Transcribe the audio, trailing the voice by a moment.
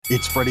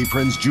It's Freddie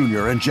Prinze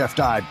Jr. and Jeff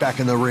Dye back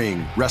in the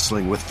ring.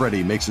 Wrestling with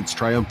Freddie makes its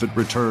triumphant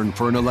return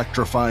for an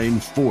electrifying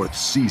 4th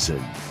season.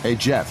 Hey,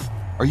 Jeff,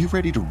 are you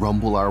ready to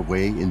rumble our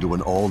way into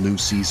an all-new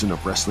season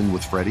of Wrestling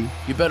with Freddie?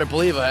 You better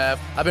believe I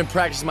have. I've been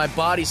practicing my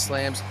body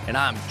slams, and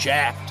I'm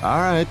jacked. All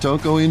right,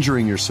 don't go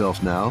injuring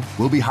yourself now.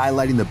 We'll be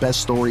highlighting the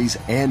best stories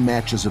and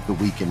matches of the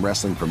week in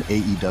wrestling from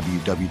AEW,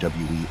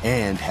 WWE,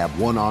 and have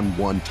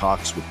one-on-one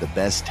talks with the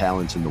best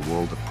talents in the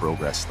world of pro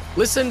wrestling.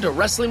 Listen to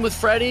Wrestling with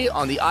Freddie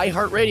on the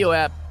iHeartRadio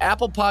app,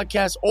 Apple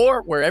Podcasts,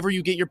 or wherever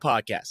you get your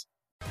podcasts.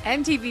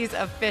 MTV's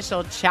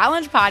official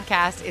Challenge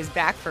podcast is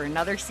back for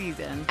another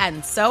season.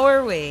 And so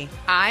are we.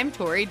 I'm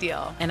Tori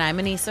Deal. And I'm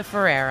Anissa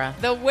Ferreira.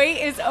 The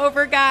wait is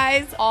over,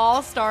 guys.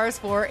 All Stars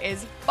 4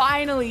 is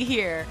finally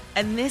here.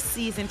 And this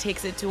season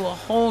takes it to a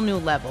whole new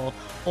level.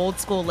 Old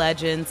school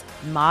legends,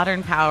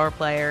 modern power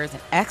players,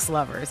 and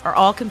ex-lovers are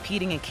all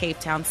competing in Cape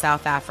Town,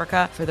 South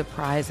Africa for the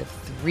prize of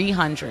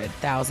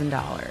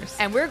 $300,000.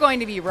 And we're going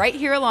to be right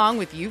here along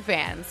with you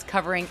fans,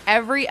 covering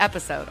every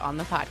episode on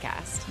the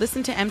podcast.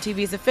 Listen to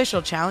MTV's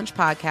official Challenge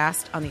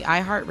podcast on the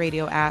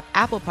iHeartRadio app,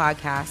 Apple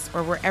Podcasts,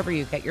 or wherever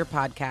you get your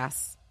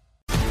podcasts.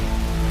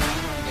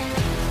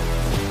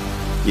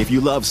 If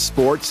you love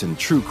sports and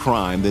true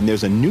crime, then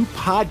there's a new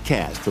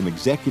podcast from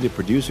executive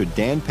producer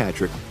Dan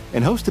Patrick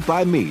and hosted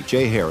by me,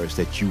 Jay Harris,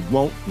 that you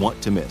won't want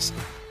to miss.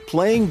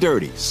 Playing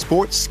Dirty: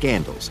 Sports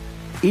Scandals.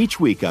 Each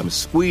week, I'm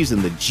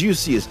squeezing the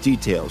juiciest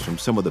details from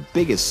some of the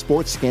biggest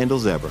sports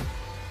scandals ever.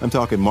 I'm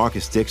talking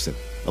Marcus Dixon,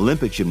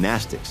 Olympic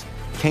gymnastics,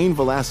 Cain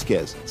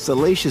Velasquez,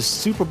 salacious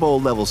Super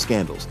Bowl-level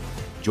scandals.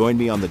 Join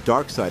me on the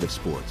dark side of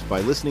sports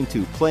by listening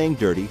to Playing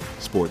Dirty: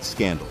 Sports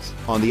Scandals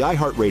on the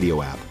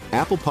iHeartRadio app,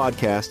 Apple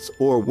Podcasts,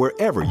 or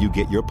wherever you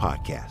get your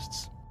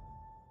podcasts.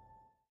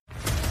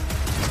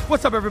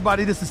 What's up,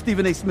 everybody? This is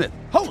Stephen A. Smith,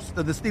 host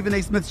of the Stephen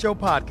A. Smith Show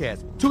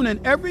podcast. Tune in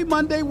every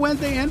Monday,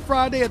 Wednesday, and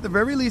Friday at the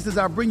very least as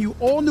I bring you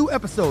all new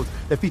episodes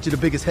that feature the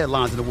biggest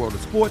headlines in the world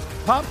of sports,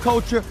 pop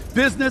culture,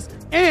 business,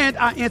 and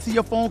I answer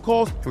your phone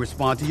calls and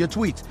respond to your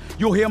tweets.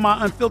 You'll hear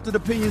my unfiltered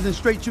opinions and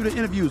straight-shooter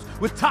interviews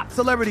with top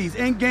celebrities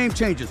and game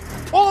changers.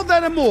 All of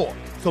that and more.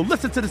 So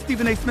listen to the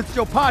Stephen A. Smith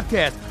Show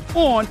podcast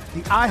on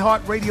the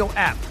iHeartRadio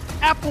app,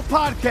 Apple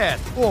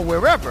Podcasts, or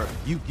wherever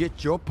you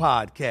get your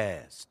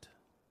podcast.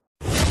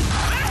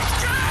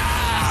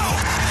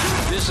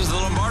 This is the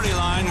Lombardi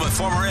Line with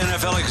former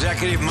NFL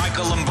executive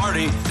Michael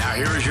Lombardi. Now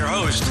here is your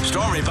host,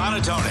 Stormy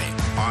Buonantony,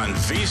 on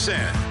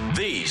VSiN,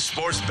 the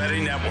Sports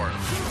Betting Network.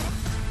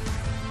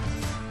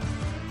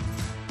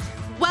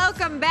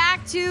 Welcome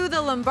back to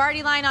the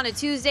Lombardi Line on a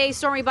Tuesday.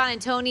 Stormy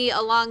Buonantony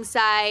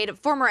alongside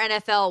former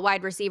NFL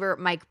wide receiver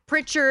Mike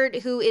Pritchard,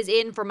 who is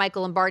in for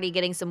Michael Lombardi,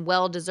 getting some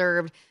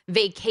well-deserved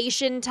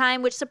vacation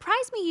time, which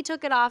surprised me he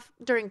took it off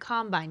during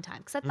Combine time,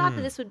 because I thought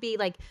that this would be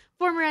like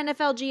former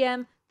NFL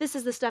GM. This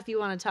is the stuff you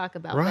want to talk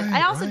about. Right, but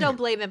I also don't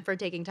blame him for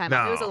taking time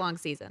off. It was a long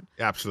season.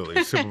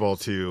 Absolutely. Super Bowl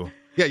II.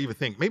 Yeah, you would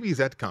think maybe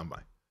he's at the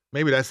Combine.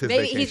 Maybe that's his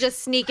Maybe vacation. he's just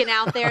sneaking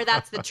out there.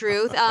 That's the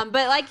truth. But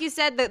like you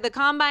said, the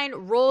Combine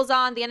rolls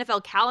on, the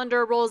NFL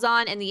calendar rolls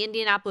on, and the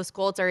Indianapolis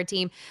Colts are a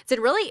team. It's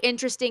in really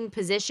interesting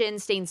position.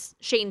 Shane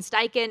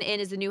Steichen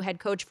is the new head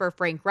coach for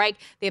Frank Reich.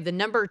 They have the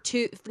number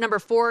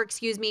 4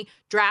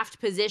 draft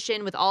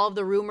position, with all of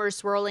the rumors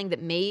swirling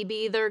that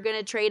maybe they're going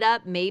to trade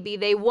up, maybe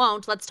they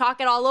won't. Let's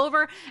talk it all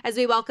over as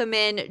we welcome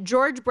in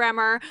George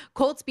Bremer,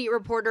 Colts beat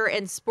reporter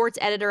and sports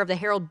editor of the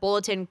Herald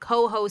Bulletin,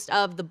 co-host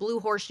of the Blue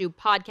Horseshoe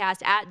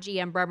podcast at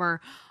GM Bremer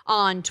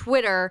on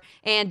Twitter.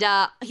 And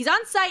he's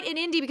on site in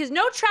Indy because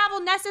no travel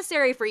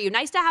necessary for you.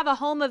 Nice to have a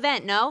home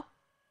event, no?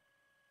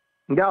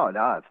 No,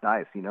 it's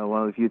nice. You know,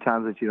 one of the few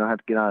times that you don't have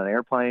to get on an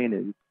airplane,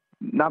 and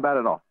not bad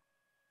at all.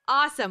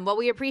 Awesome. Well,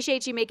 we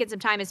appreciate you making some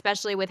time,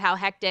 especially with how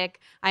hectic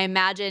I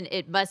imagine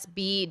it must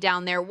be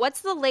down there.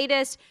 What's the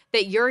latest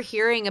that you're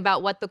hearing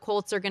about what the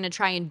Colts are going to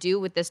try and do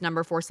with this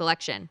number 4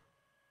 selection?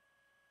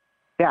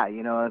 Yeah,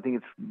 you know, I think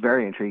it's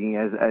very intriguing,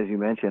 as you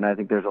mentioned. I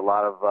think there's a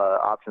lot of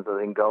options that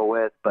they can go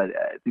with, but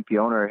I think the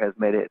owner has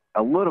made it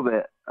a little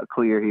bit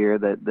clear here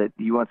that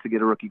he wants to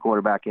get a rookie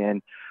quarterback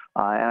in,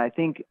 and I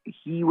think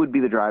he would be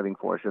the driving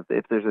force.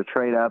 If there's a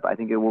trade up, I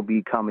think it will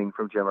be coming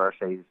from Jim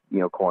Irsay's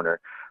corner.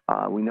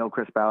 We know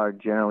Chris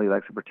Ballard generally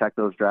likes to protect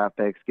those draft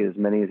picks, get as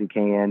many as he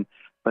can,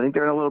 but I think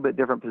they're in a little bit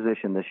different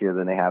position this year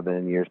than they have been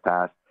in years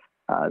past.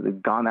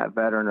 They've gone that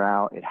veteran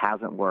route. It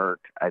hasn't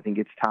worked. I think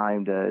it's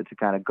time to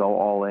kind of go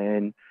all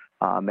in,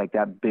 make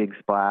that big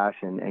splash,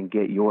 and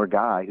get your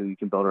guy who you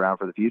can build around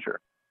for the future.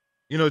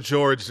 You know,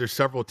 George, there's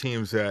several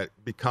teams that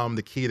become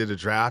the key to the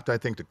draft. I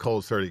think the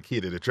Colts are the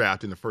key to the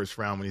draft in the first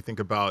round. When you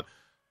think about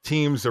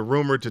teams are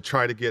rumored to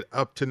try to get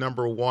up to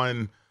number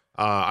 1,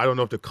 I don't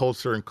know if the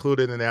Colts are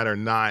included in that or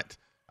not.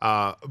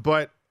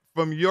 But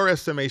from your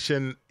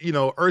estimation,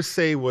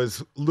 Irsay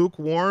was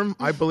lukewarm,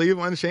 I believe,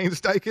 on Shane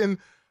Steichen.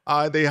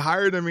 They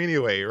hired him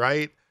anyway,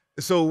 right?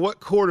 So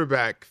what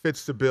quarterback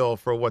fits the bill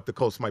for what the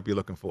Colts might be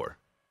looking for?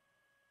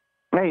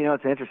 Hey,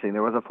 it's interesting.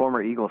 There was a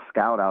former Eagles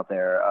scout out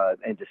there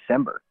in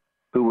December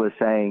who was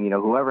saying,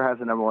 whoever has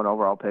the number 1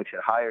 overall pick should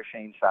hire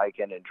Shane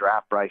Steichen and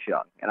draft Bryce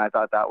Young. And I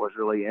thought that was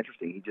really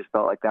interesting. He just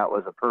felt like that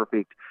was a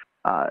perfect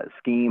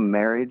scheme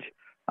marriage.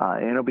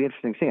 And it'll be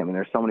interesting to see. I mean,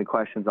 there's so many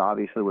questions,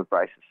 obviously, with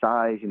Bryce's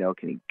size.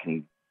 Can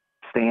he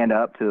stand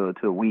up to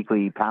a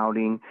weekly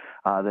pounding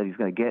that he's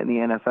going to get in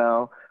the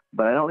NFL?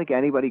 But I don't think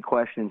anybody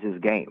questions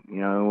his game.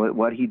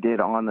 What he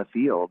did on the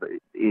field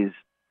is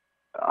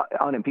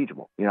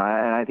unimpeachable. And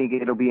I think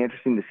it'll be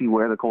interesting to see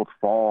where the Colts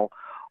fall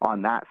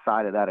on that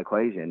side of that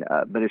equation.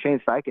 But if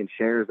Shane Steichen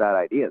shares that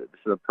idea that this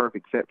is a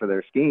perfect fit for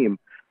their scheme,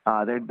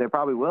 they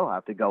probably will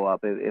have to go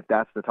up if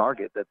that's the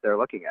target that they're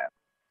looking at.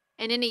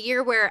 And in a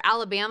year where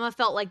Alabama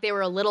felt like they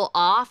were a little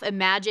off,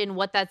 imagine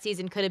what that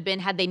season could have been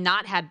had they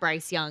not had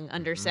Bryce Young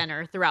under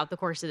center throughout the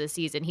course of the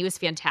season. He was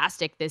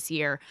fantastic this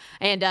year.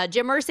 And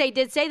Jim Irsay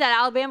did say that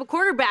Alabama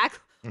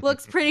quarterback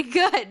looks pretty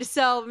good.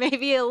 So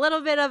maybe a little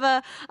bit of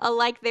a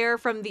like there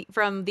from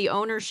the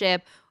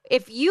ownership.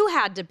 If you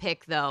had to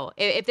pick, though,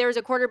 if there was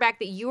a quarterback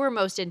that you were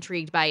most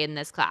intrigued by in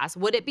this class,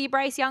 would it be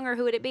Bryce Young or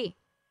who would it be?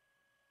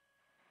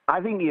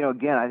 I think,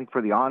 again, I think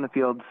for the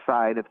on-the-field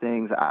side of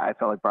things, I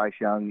felt like Bryce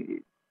Young,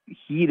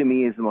 he to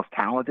me is the most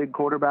talented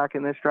quarterback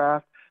in this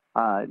draft.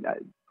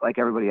 Like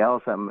everybody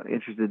else, I'm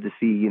interested to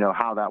see,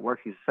 how that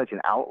works. He's such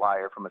an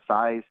outlier from a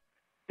size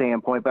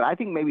standpoint. But I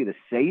think maybe the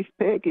safe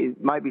pick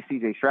might be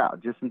C.J.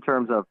 Stroud, just in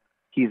terms of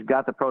he's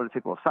got the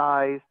prototypical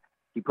size.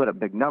 He put up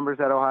big numbers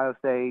at Ohio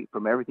State.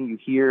 From everything you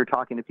hear,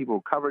 talking to people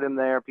who covered him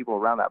there, people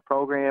around that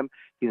program,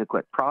 he's a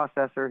quick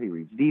processor. He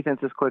reads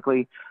defenses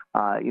quickly.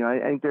 I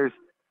think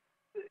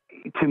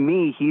to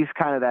me, he's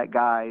kind of that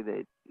guy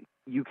that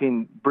you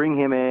can bring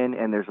him in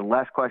and there's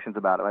less questions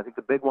about him. I think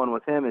the big one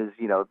with him is,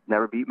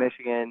 never beat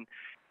Michigan.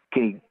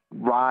 Can he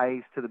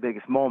rise to the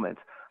biggest moments?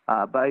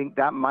 But I think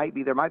there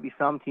might be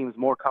some teams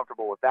more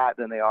comfortable with that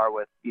than they are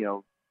with,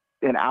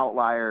 an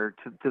outlier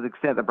to the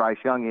extent that Bryce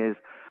Young is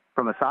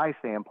from a size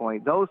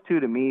standpoint. Those two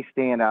to me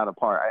stand out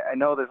apart. I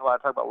know there's a lot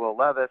of talk about Will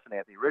Levis and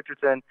Anthony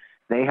Richardson.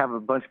 They have a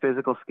bunch of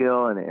physical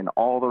skill and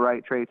all the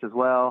right traits as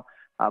well.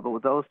 But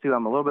with those two,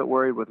 I'm a little bit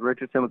worried with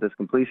Richardson with his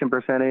completion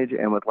percentage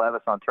and with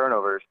Levis on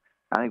turnovers.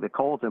 I think the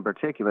Colts in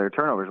particular,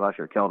 turnovers last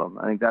year killed them.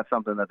 I think that's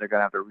something that they're going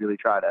to have to really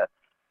try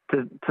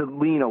to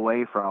lean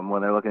away from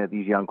when they're looking at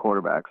these young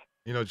quarterbacks.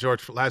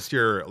 George, last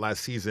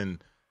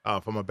season,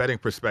 from a betting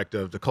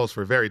perspective, the Colts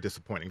were very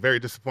disappointing. Very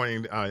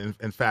disappointing,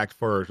 in fact,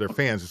 for their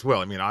fans as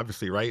well. I mean,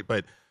 obviously, right?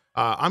 But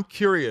I'm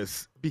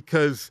curious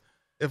because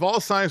if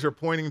all signs are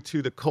pointing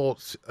to the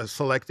Colts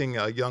selecting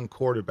a young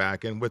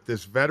quarterback, and with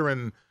this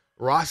veteran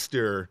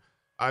roster,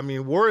 I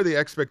mean, where are the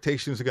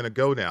expectations going to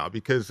go now?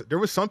 Because there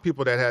were some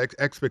people that had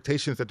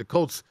expectations that the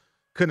Colts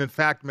could, in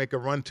fact, make a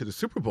run to the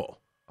Super Bowl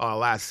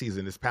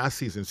this past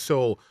season.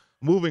 So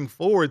moving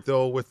forward,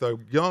 though, with a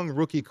young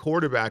rookie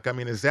quarterback, I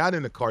mean, is that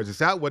in the cards? Is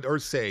that what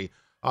Irsay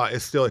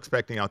is still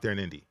expecting out there in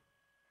Indy?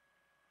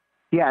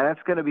 Yeah,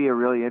 that's going to be a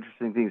really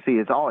interesting thing to see.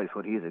 It's always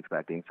what he's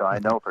expecting. So I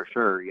know for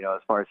sure,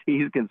 as far as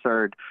he's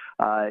concerned,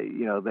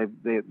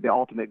 the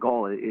ultimate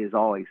goal is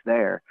always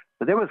there.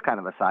 But there was kind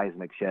of a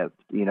seismic shift,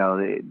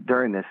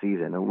 during this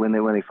season. When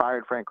they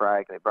fired Frank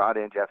Reich, they brought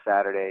in Jeff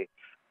Saturday,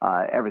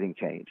 everything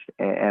changed.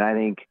 And I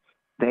think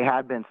they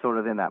had been sort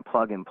of in that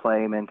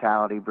plug-and-play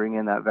mentality, bring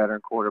in that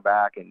veteran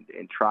quarterback and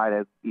try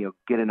to,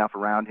 get enough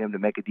around him to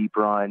make a deep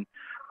run.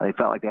 They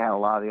felt like they had a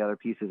lot of the other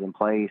pieces in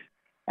place.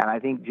 And I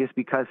think just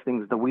because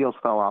the wheels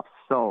fell off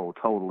so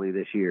totally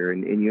this year,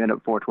 and you end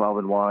up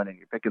 4-12-1, and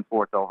you're picking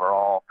fourth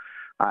overall,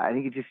 I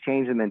think it just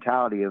changed the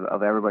mentality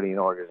of everybody in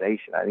the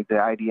organization. I think the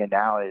idea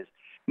now is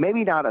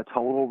maybe not a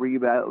total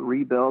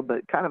rebuild,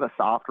 but kind of a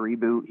soft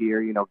reboot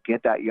here.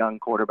 Get that young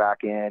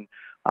quarterback in,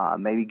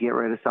 maybe get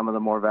rid of some of the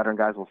more veteran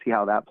guys. We'll see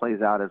how that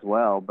plays out as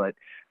well. But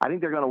I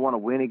think they're going to want to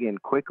win again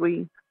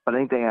quickly. But I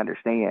think they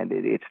understand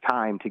it's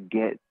time to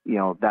get,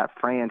 that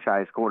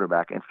franchise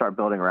quarterback and start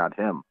building around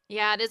him.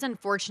 Yeah, it is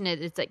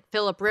unfortunate. It's like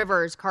Phillip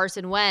Rivers,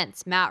 Carson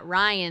Wentz, Matt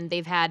Ryan.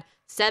 They've had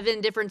 7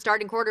 different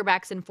starting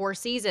quarterbacks in 4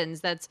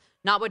 seasons. That's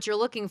not what you're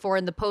looking for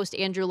in the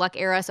post-Andrew Luck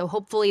era. So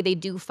hopefully they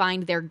do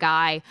find their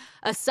guy.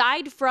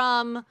 Aside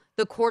from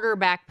the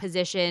quarterback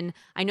position,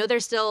 I know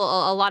there's still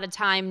a lot of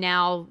time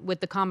now with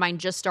the combine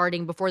just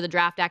starting before the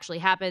draft actually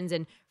happens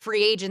and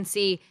free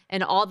agency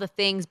and all the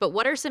things. But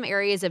what are some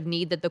areas of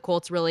need that the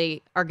Colts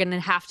really are going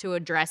to have to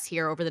address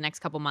here over the next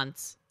couple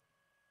months?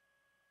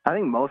 I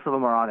think most of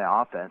them are on the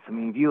offense. I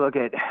mean, if you look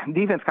at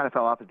defense, kind of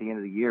fell off at the end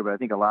of the year, but I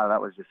think a lot of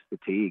that was just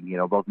fatigue,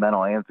 both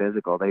mental and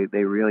physical.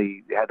 They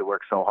really had to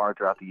work so hard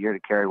throughout the year to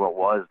carry what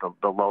was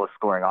the lowest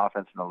scoring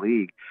offense in the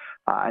league.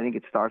 I think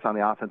it starts on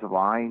the offensive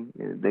line.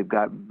 They've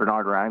got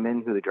Bernhard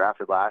Raimann, who they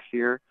drafted last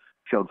year,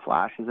 showed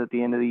flashes at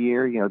the end of the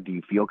year. Do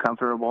you feel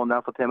comfortable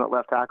enough with him at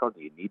left tackle?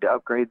 Do you need to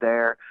upgrade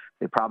there?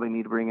 They probably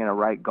need to bring in a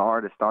right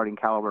guard, a starting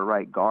caliber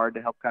right guard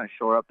to help kind of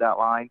shore up that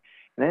line.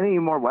 And they need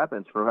more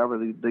weapons for whoever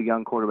the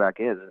young quarterback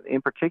is,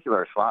 in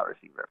particular a slot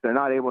receiver. If they're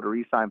not able to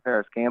re-sign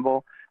Paris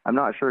Campbell, I'm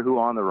not sure who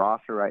on the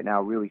roster right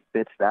now really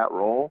fits that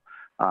role.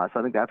 So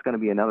I think that's going to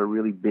be another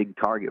really big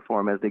target for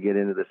them as they get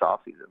into this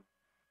offseason.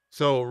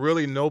 So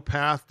really no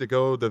path to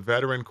go the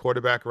veteran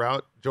quarterback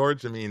route,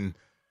 George? I mean,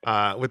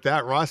 with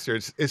that roster,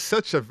 it's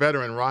such a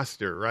veteran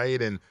roster,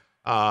 right? And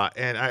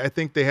I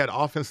think they had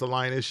offensive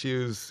line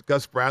issues.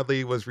 Gus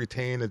Bradley was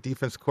retained, a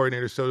defense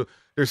coordinator. So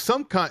there's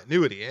some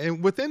continuity.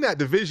 And within that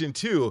division,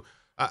 too,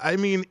 I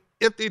mean,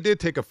 if they did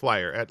take a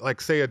flyer at,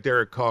 like, say, a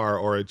Derek Carr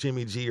or a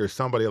Jimmy G or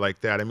somebody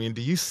like that, I mean,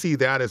 do you see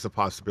that as a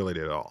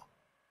possibility at all?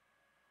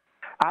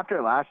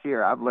 After last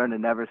year, I've learned to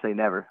never say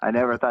never. I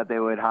never thought they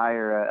would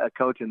hire a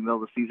coach in the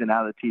middle of the season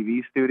out of the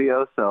TV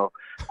studio, so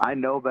I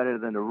know better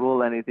than to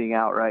rule anything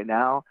out right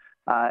now.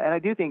 And I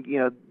do think,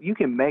 you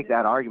can make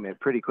that argument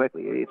pretty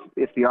quickly.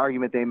 It's the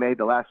argument they made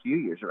the last few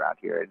years around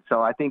here. And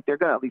so I think they're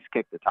going to at least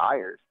kick the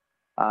tires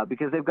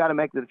because they've got to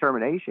make the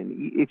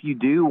determination. If you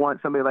do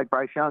want somebody like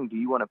Bryce Young, do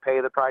you want to pay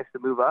the price to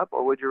move up,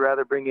 or would you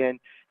rather bring in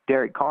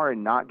Derek Carr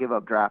and not give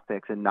up draft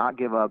picks and not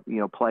give up,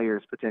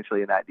 players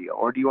potentially in that deal?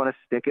 Or do you want to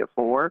stick at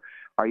 4?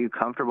 Are you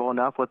comfortable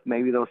enough with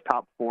maybe those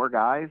top 4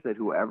 guys that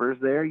whoever's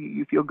there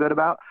you feel good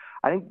about?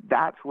 I think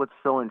that's what's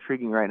so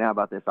intriguing right now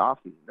about this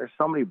offseason. There's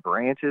so many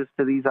branches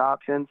to these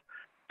options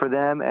for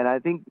them, and I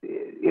think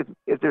if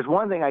there's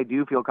one thing I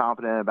do feel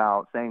confident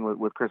about saying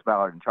with Chris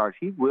Ballard in charge,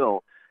 he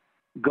will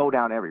go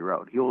down every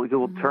road. He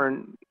will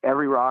turn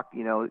every rock.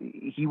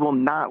 He will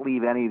not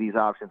leave any of these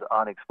options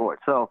unexplored.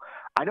 So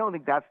I don't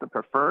think that's the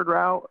preferred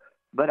route,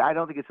 but I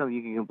don't think it's something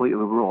you can completely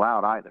rule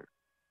out either.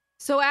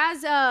 So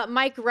as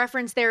Mike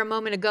referenced there a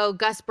moment ago,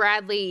 Gus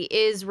Bradley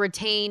is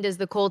retained as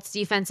the Colts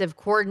defensive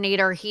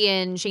coordinator. He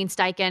and Shane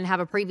Steichen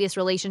have a previous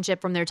relationship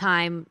from their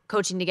time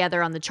coaching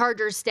together on the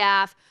Chargers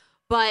staff.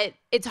 But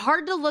it's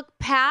hard to look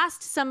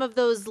past some of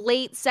those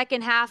late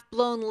second half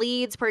blown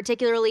leads,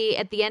 particularly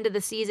at the end of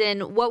the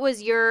season. What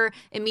was your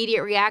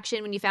immediate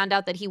reaction when you found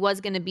out that he was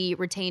going to be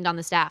retained on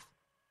the staff?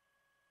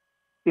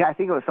 Yeah, I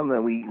think it was something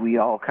that we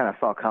all kind of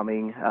saw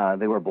coming.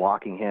 They were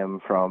blocking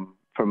him from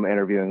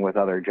interviewing with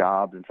other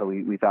jobs, and so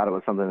we thought it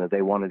was something that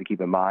they wanted to keep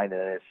in mind.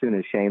 And as soon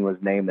as Shane was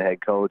named the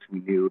head coach, we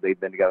knew they'd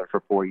been together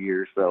for 4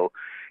 years. So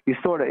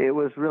it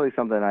was really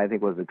something I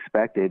think was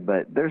expected,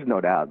 but there's no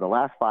doubt the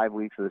last 5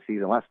 weeks of the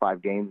season, last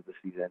 5 games of the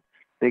season,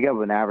 they gave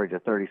an average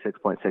of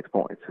 36.6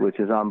 points, which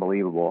is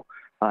unbelievable.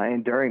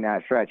 And during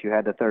that stretch, you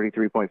had the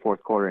 33-point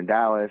fourth quarter in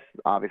Dallas,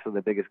 obviously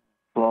the biggest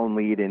blown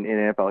lead in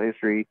NFL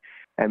history,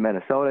 and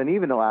Minnesota, and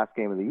even the last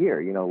game of the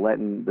year,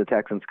 letting the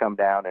Texans come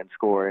down and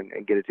score and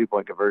get a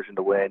 2-point conversion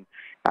to win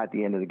at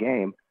the end of the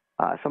game.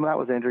 Some of that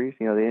was injuries.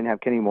 They didn't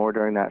have Kenny Moore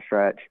during that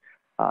stretch.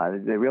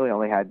 They really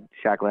only had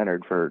Shaq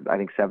Leonard for, I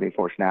think,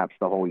 74 snaps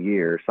the whole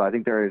year. So I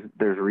think there's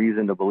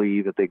reason to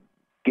believe that they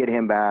get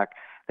him back,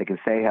 they can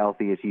stay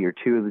healthy. It's year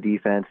 2 of the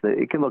defense. That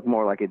it can look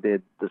more like it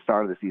did the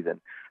start of the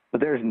season. But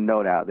there's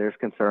no doubt there's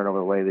concern over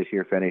the way this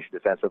year finished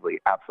defensively.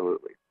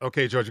 Absolutely.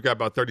 Okay, George, we've got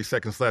about 30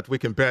 seconds left. We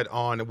can bet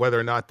on whether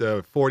or not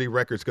the 40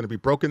 record is going to be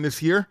broken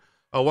this year.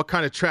 What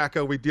kind of track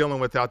are we dealing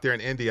with out there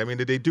in Indy? I mean,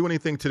 did they do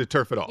anything to the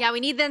turf at all? Yeah,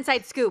 we need the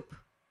inside scoop.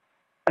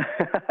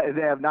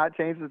 They have not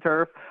changed the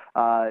turf.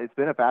 It's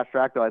been a fast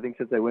track, though, I think,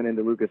 since they went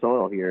into Lucas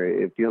Oil here.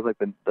 It feels like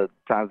the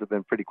times have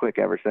been pretty quick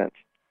ever since.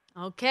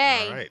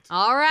 Okay.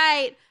 All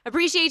right.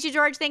 Appreciate you,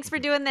 George. Thanks for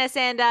doing this,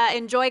 and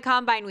enjoy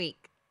Combine Week.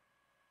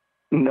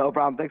 No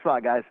problem. Thanks a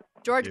lot, guys.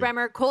 George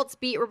Bremer, Colts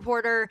beat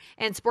reporter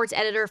and sports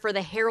editor for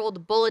the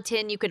Herald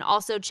Bulletin. You can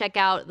also check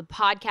out the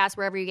podcast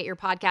wherever you get your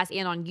podcast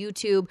and on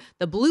YouTube,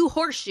 the Blue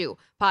Horseshoe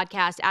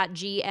podcast at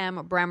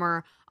GM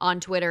Bremer on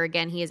Twitter.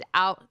 Again, he is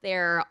out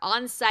there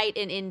on site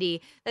in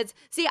Indy.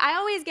 I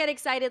always get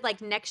excited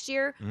like next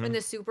year when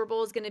the Super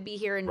Bowl is going to be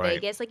here in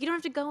Vegas. Like, you don't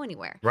have to go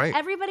anywhere. Right.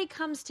 Everybody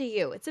comes to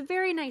you. It's a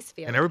very nice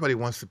feeling. And everybody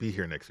wants to be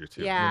here next year,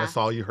 too. Yeah. I mean, that's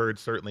all you heard,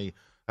 certainly,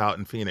 out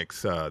in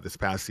Phoenix this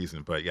past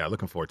season. But, yeah,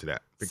 looking forward to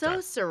that. Big so time.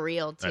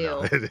 surreal, too. I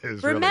know. It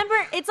is. Remember,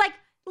 it's like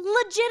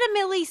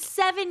legitimately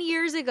 7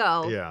 years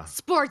ago. Yeah.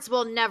 Sports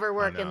will never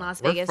work in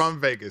Las Vegas. We're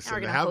from Vegas We're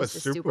and gonna have a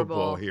host Super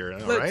Bowl here.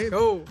 Let's right?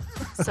 go.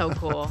 So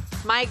cool.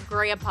 My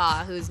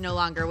grandpa, who's no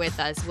longer with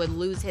us, would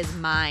lose his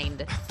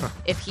mind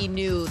if he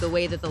knew the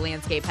way that the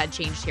landscape had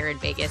changed here in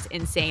Vegas.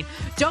 Insane.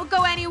 Don't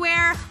go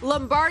anywhere.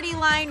 Lombardi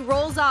Line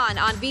rolls on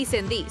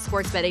VSiN, the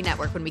Sports Betting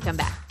Network, when we come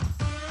back.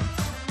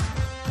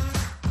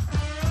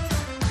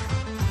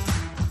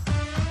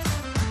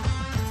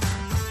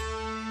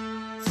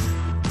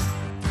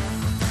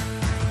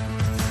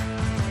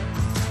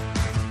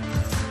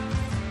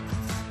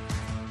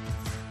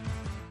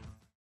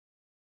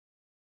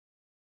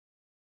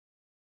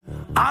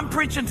 I'm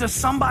preaching to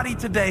somebody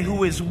today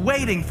who is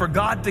waiting for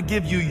God to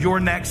give you your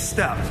next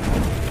step.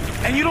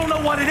 And you don't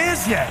know what it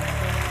is yet.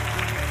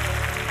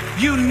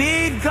 You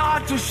need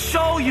God to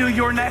show you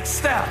your next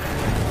step.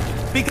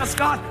 Because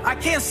God, I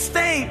can't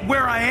stay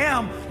where I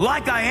am,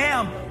 like I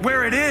am,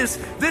 where it is.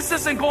 This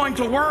isn't going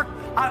to work.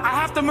 I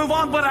have to move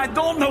on, but I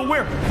don't know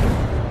where.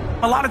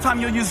 A lot of time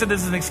you'll use it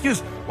as an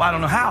excuse. Well, I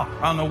don't know how.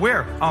 I don't know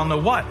where. I don't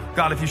know what.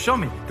 God, if you show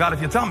me. God,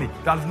 if you tell me.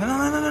 God, if...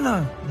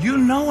 No. You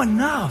know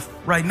enough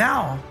right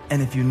now.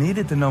 And if you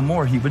needed to know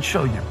more, he would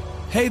show you.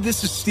 Hey,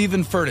 this is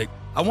Stephen Furtick.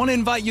 I want to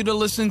invite you to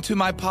listen to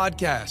my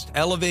podcast,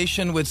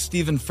 Elevation with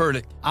Stephen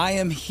Furtick. I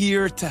am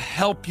here to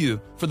help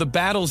you for the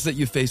battles that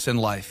you face in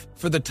life,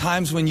 for the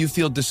times when you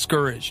feel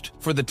discouraged,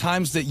 for the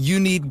times that you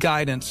need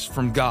guidance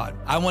from God.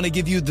 I want to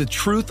give you the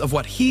truth of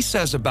what He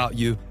says about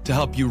you to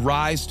help you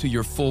rise to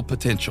your full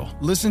potential.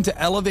 Listen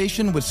to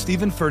Elevation with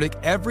Stephen Furtick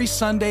every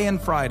Sunday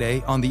and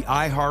Friday on the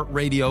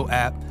iHeartRadio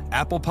app,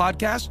 Apple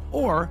Podcasts,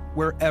 or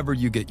wherever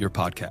you get your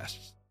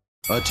podcasts.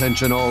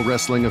 Attention all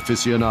wrestling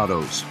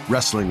aficionados.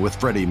 Wrestling with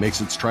Freddie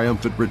makes its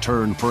triumphant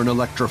return for an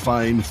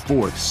electrifying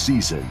 4th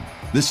season.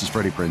 This is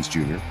Freddie Prinze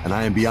Jr., and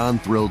I am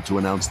beyond thrilled to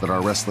announce that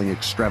our wrestling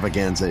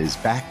extravaganza is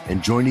back,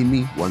 and joining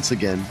me once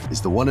again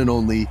is the one and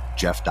only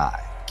Jeff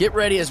Dye. Get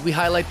ready as we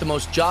highlight the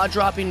most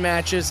jaw-dropping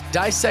matches,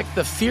 dissect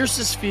the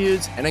fiercest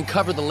feuds, and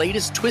uncover the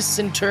latest twists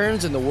and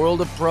turns in the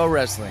world of pro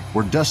wrestling.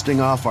 We're dusting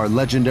off our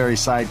legendary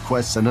side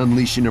quests and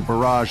unleashing a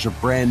barrage of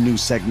brand new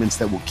segments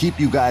that will keep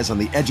you guys on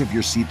the edge of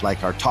your seat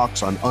like our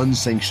talks on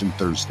Unsanctioned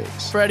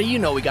Thursdays. Freddie, you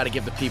know we got to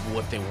give the people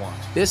what they want.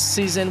 This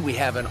season, we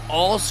have an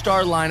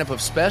all-star lineup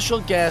of special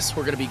guests who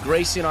are going to be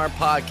gracing our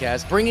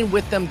podcast, bringing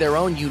with them their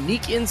own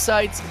unique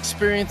insights,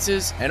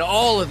 experiences, and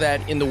all of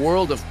that in the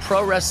world of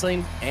pro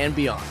wrestling and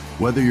beyond.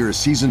 Whether you're a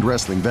seasoned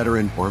wrestling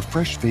veteran or a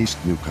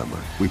fresh-faced newcomer,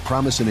 we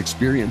promise an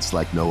experience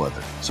like no other.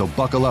 So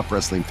buckle up,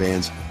 wrestling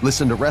fans.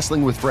 Listen to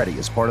Wrestling with Freddie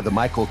as part of the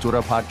My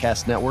Cultura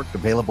Podcast Network,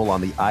 available on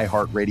the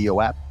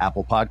iHeartRadio app,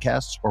 Apple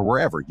Podcasts, or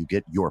wherever you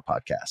get your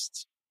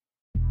podcasts.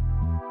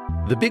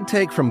 The Big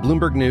Take from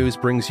Bloomberg News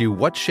brings you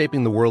what's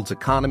shaping the world's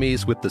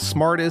economies with the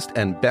smartest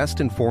and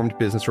best-informed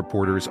business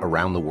reporters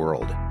around the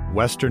world.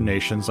 Western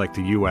nations like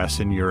the U.S.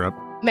 and Europe.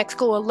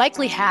 Mexico will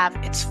likely have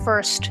its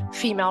first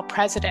female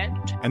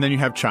president. And then you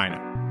have China.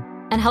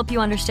 And help you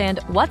understand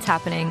what's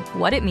happening,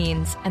 what it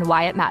means, and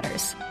why it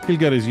matters. He'll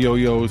get his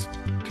yo-yos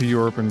to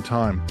Europe in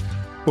time.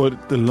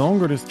 But the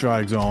longer this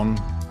drags on,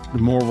 the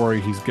more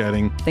worry he's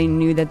getting. They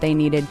knew that they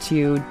needed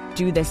to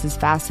do this as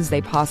fast as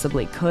they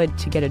possibly could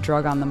to get a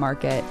drug on the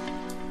market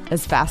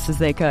as fast as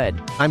they could.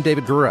 I'm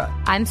David Gura.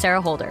 I'm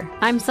Sarah Holder.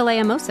 I'm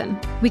Saleha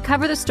Mohsen. We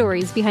cover the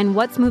stories behind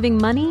what's moving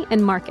money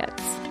and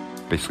markets.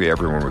 Basically,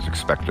 everyone was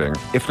expecting,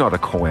 if not a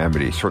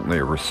calamity, certainly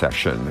a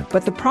recession.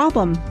 But the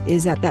problem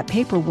is that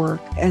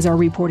paperwork, as our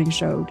reporting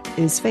showed,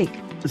 is fake.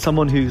 As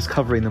someone who's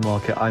covering the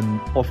market,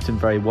 I'm often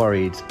very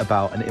worried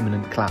about an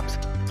imminent collapse.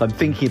 So I'm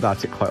thinking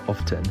about it quite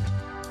often.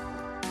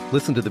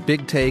 Listen to The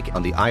Big Take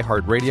on the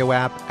iHeartRadio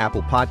app,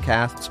 Apple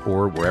Podcasts,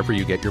 or wherever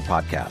you get your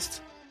podcasts.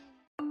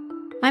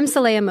 I'm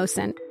Saleha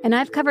Mohsen, and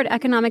I've covered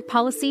economic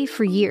policy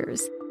for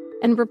years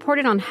and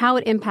reported on how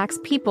it impacts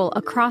people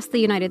across the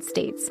United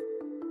States.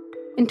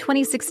 In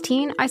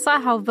 2016, I saw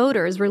how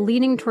voters were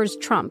leaning towards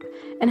Trump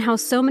and how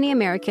so many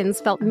Americans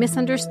felt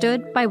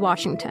misunderstood by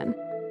Washington.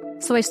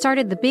 So I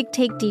started The Big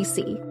Take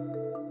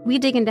DC. We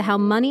dig into how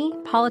money,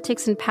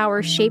 politics, and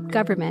power shape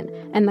government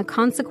and the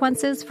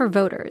consequences for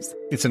voters.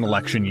 It's an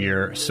election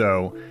year,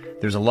 so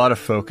there's a lot of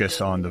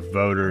focus on the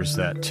voters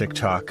that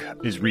TikTok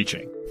is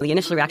reaching. The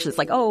initial reaction is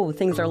like, oh,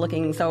 things are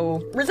looking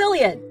so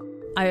resilient.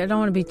 I don't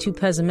want to be too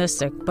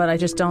pessimistic, but I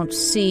just don't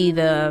see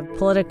the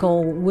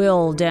political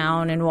will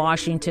down in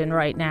Washington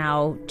right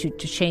now to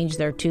change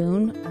their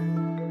tune.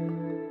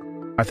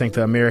 I think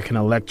the American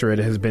electorate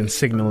has been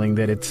signaling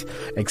that it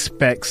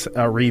expects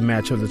a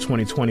rematch of the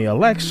 2020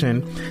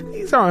 election.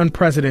 These are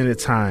unprecedented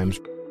times.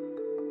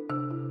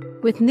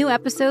 With new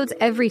episodes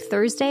every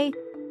Thursday,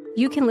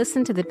 you can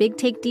listen to The Big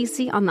Take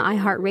DC on the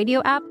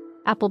iHeartRadio app,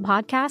 Apple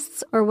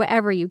Podcasts, or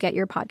wherever you get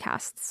your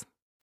podcasts.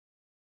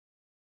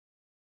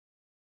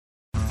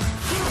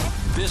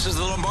 This is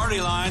the Lombardi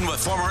Line with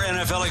former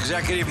NFL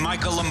executive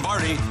Michael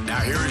Lombardi.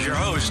 Now here is your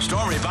host,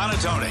 Stormy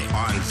Buonantony,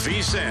 on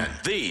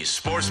VSiN, the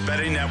Sports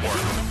Betting Network.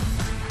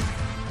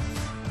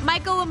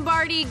 Michael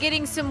Lombardi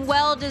getting some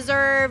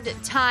well-deserved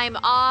time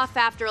off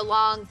after a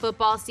long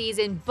football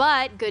season,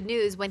 but good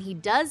news, when he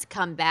does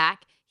come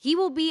back, he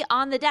will be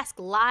on the desk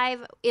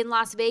live in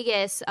Las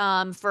Vegas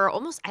for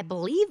almost, I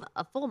believe,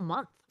 a full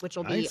month, which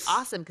will be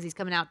awesome because he's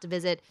coming out to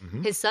visit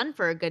his son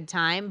for a good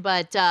time.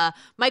 But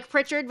Mike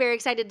Pritchard, very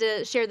excited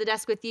to share the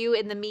desk with you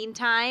in the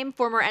meantime.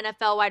 Former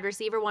NFL wide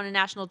receiver, won a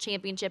national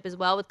championship as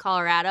well with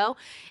Colorado.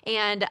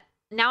 And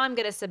now I'm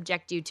going to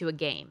subject you to a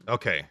game.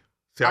 Okay.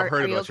 See, I've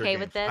heard about your games.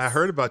 With this? I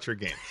heard about your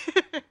games.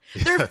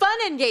 They're fun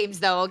in games,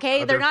 though,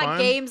 okay? They're not fun?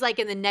 Games like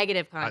in the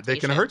negative connotation. They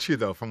can hurt you,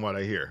 though, from what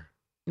I hear.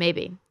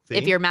 Maybe. See?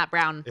 If you're Matt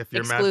Brown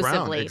exclusively. Matt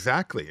Brown.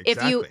 Exactly.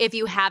 If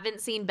you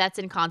haven't seen Bets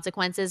and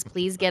Consequences,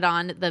 please get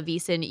on the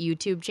VSiN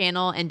YouTube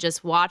channel and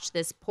just watch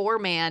this poor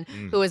man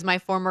who is my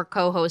former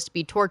co-host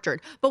be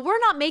tortured. But we're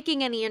not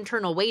making any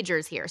internal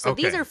wagers here, so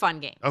these are fun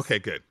games. Okay,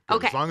 good.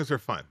 Okay. As long as they're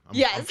fun.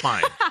 I'm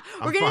fine.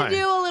 We're going to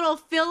do a little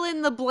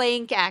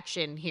fill-in-the-blank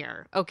action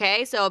here,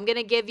 okay? So I'm going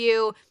to give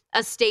you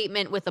a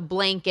statement with a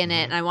blank in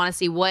it, and I want to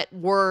see what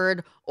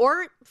word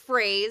or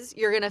phrase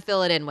you're going to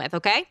fill it in with,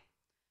 okay?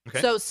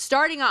 So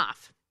starting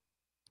off,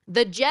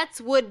 the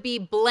Jets would be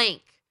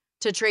blank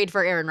to trade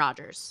for Aaron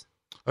Rodgers.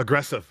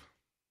 Aggressive.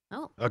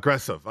 Oh.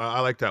 Aggressive.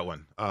 I like that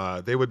one.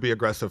 They would be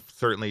aggressive,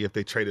 certainly, if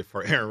they traded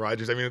for Aaron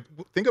Rodgers. I mean,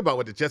 think about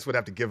what the Jets would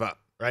have to give up,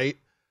 right?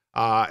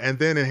 And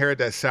then inherit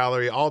that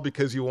salary, all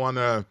because you want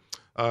to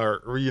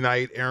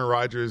reunite Aaron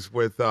Rodgers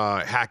with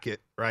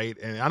Hackett, right?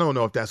 And I don't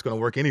know if that's going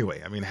to work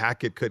anyway. I mean,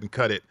 Hackett couldn't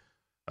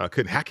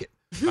hack it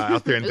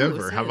out there in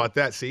Denver. How about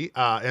that? See?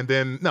 And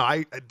then,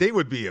 they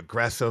would be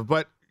aggressive.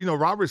 But,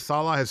 Robert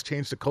Saleh has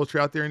changed the culture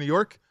out there in New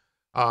York.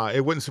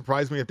 It wouldn't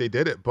surprise me if they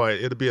did it, but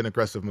it'd be an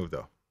aggressive move,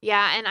 though.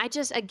 Yeah, and I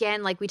just,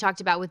 again, like we talked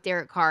about with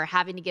Derek Carr,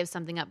 having to give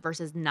something up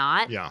versus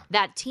not. Yeah.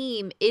 That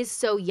team is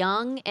so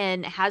young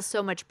and has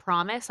so much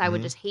promise. I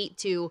would just hate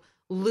to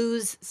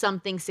lose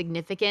something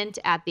significant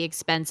at the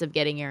expense of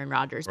getting Aaron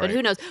Rodgers. But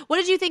who knows? What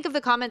did you think of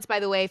the comments,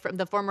 by the way, from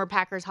the former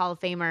Packers Hall of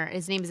Famer?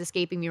 His name is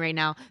escaping me right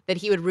now, that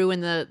he would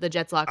ruin the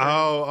Jets locker room.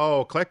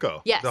 Oh,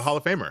 Klecko. Yes. The Hall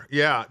of Famer.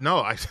 Yeah,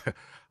 no,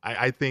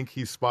 I think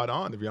he's spot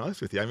on, to be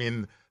honest with you. I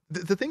mean,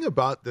 the thing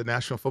about the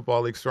National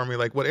Football League, Stormy,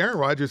 like what Aaron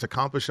Rodgers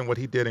accomplished and what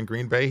he did in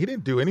Green Bay, he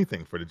didn't do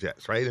anything for the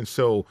Jets, right? And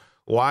so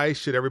why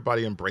should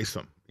everybody embrace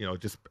him,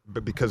 just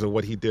because of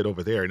what he did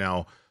over there?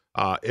 Now,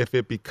 if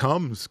it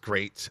becomes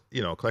great,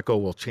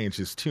 Klecko will change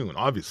his tune,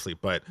 obviously.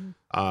 But,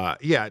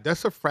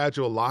 that's a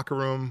fragile locker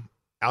room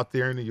out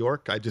there in New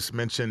York. I just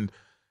mentioned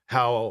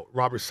how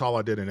Robert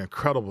Saleh did an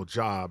incredible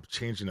job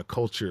changing the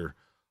culture.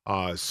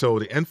 So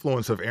the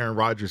influence of Aaron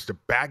Rodgers, the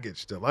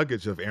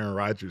luggage of Aaron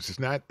Rodgers, it's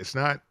not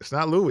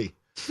Louis.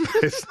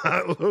 It's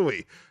not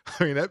Louis.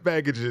 I mean, that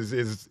baggage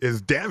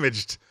is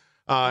damaged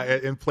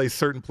in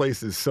certain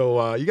places.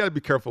 So you got to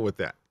be careful with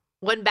that.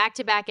 Won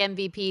back-to-back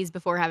MVPs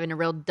before having a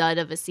real dud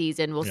of a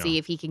season. We'll see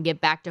if he can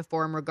get back to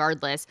form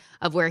regardless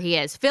of where he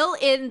is. Fill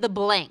in the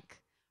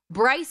blank.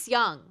 Bryce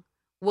Young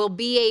will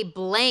be a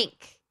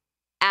blank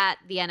at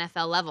the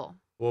NFL level.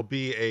 Will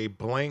be a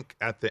blank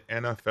at the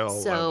NFL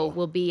level. So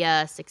will be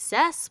a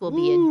success, will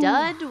be a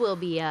dud, will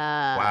be a...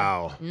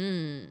 Wow.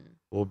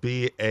 Will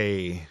be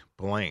a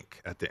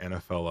blank at the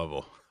NFL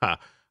level. I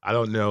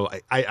don't know.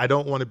 I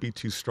don't want to be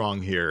too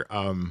strong here,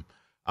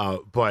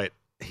 but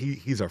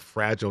he's a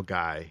fragile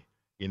guy.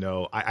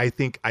 I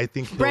think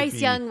Bryce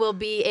Young will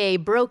be a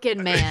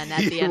broken man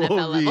at the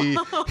NFL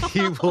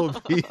level.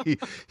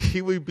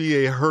 He will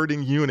be a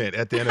hurting unit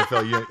at the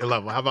NFL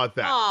level. How about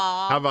that?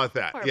 Aww, how about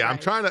that? Yeah, Bryce. I'm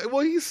trying to.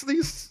 Well,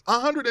 he's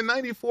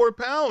 194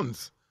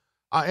 pounds,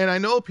 and I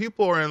know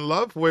people are in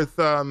love with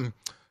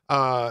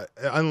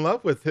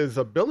his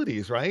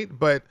abilities, right?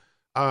 But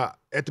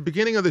at the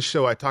beginning of the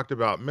show, I talked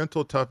about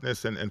mental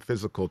toughness and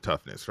physical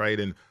toughness, right?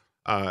 And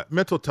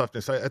mental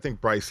toughness, I think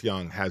Bryce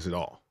Young has it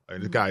all.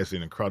 The guy is he's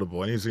an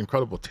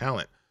incredible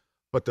talent,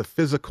 but the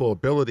physical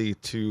ability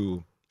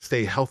to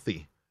stay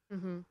healthy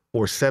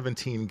for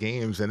 17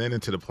 games and then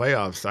into the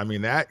playoffs, I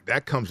mean,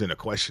 that comes into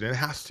question. It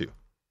has to.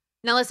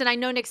 Now, listen, I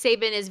know Nick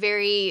Saban is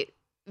very,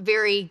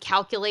 very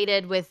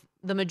calculated with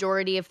the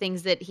majority of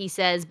things that he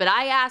says, but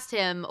I asked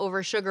him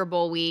over Sugar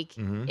Bowl week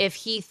if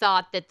he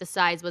thought that the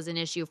size was an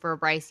issue for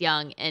Bryce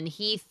Young, and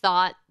he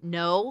thought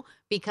no,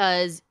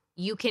 because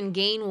you can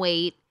gain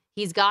weight.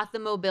 He's got the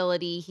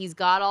mobility. He's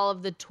got all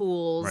of the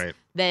tools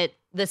that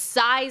the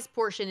size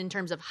portion in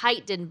terms of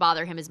height didn't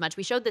bother him as much.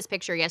 We showed this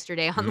picture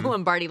yesterday on the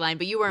Lombardi line,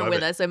 but you weren't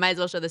with us, so I might as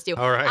well show this too.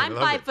 All right, I'm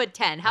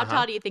 5'10". How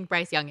tall do you think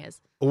Bryce Young is?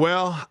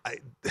 Well,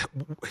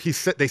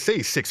 they say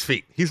he's 6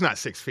 feet. He's not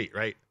 6 feet,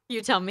 right?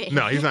 You tell me.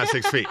 No, he's not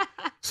 6 feet.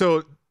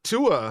 So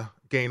Tua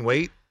gained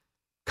weight.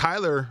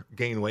 Kyler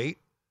gained weight.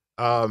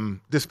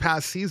 This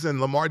past season,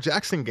 Lamar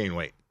Jackson gained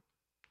weight.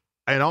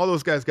 And all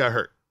those guys got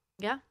hurt.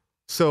 Yeah.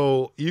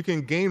 So you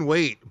can gain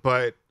weight,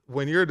 but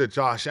when you're the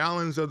Josh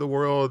Allens of the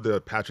world,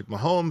 the Patrick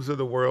Mahomes of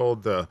the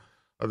world, the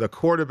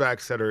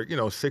quarterbacks that are,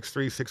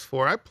 6'3",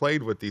 6'4", I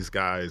played with these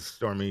guys,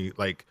 Stormy,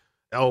 like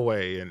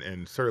Elway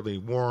and certainly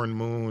Warren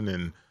Moon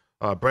and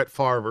Brett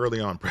Favre early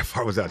on. Brett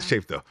Favre was out of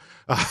shape, though.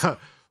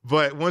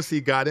 But once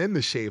he got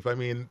into shape, I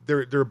mean,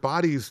 their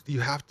bodies, you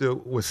have to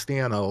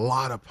withstand a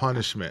lot of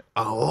punishment,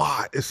 a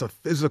lot. It's a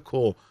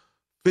physical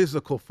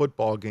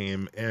football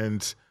game,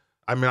 and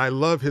I mean, I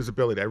love his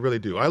ability. I really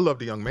do. I love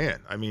the young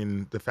man. I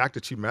mean, the fact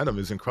that you met him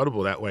is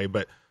incredible that way.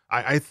 But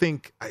I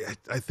think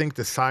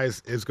the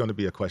size is going to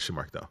be a question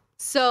mark, though.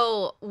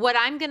 So what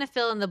I'm going to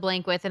fill in the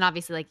blank with, and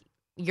obviously, like,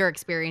 your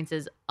experience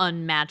is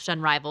unmatched,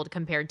 unrivaled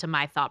compared to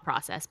my thought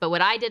process. But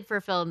what I did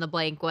for fill in the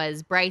blank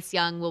was Bryce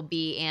Young will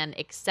be an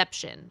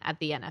exception at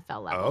the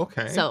NFL level.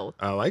 Okay. So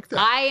I like that.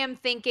 I am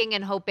thinking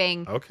and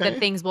hoping that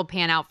things will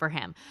pan out for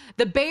him.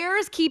 The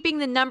Bears keeping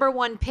the number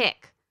 1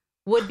 pick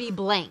would be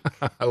blank.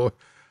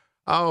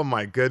 Oh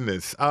my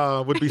goodness.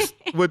 Would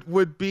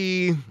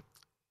be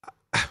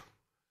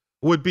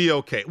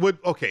okay.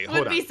 Hold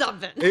on. Be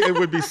something. It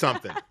would be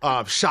something.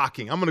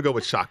 Shocking. I'm going to go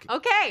with shocking.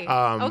 Okay.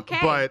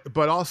 Okay.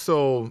 But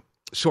also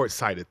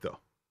short-sighted though.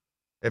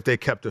 If they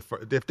kept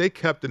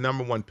the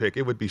number 1 pick,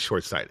 it would be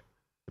short-sighted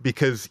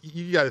because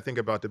you got to think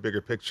about the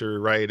bigger picture,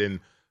 right? And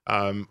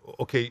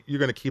you're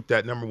going to keep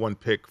that number 1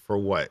 pick for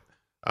what?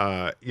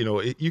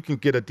 You can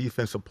get a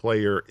defensive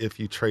player if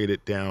you trade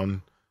it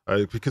down.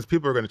 Because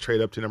people are going to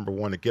trade up to number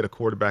 1 to get a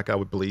quarterback, I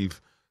would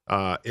believe.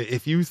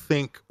 If you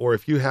think or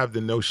if you have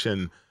the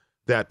notion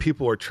that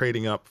people are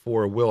trading up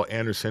for Will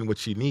Anderson,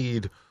 which you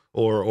need,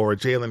 or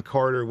Jalen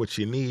Carter, which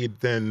you need,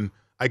 then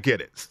I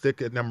get it.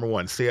 Stick at number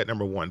one. Stay at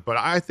number one. But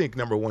I think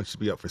number one should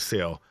be up for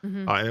sale,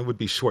 and it would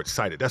be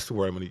short-sighted. That's the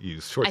word I'm going to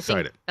use,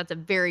 short-sighted. I think that's a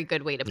very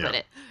good way to put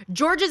it.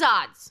 Georgia's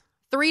odds,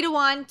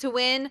 3-1 to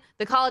win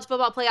the college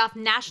football playoff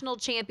national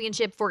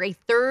championship for a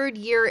third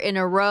year in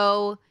a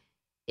row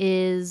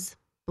is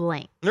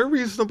blank. They're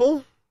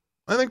reasonable.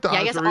 I think the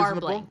odds are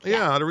reasonable. Blank.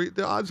 Yeah,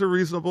 the odds are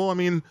reasonable. I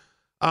mean,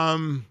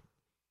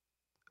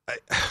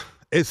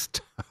 it's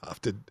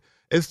tough to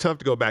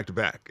go back to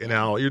back. And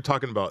now you're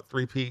talking about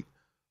three-peat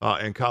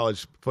in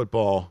college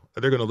football.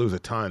 They're going to lose a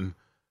ton.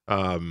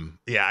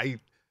 I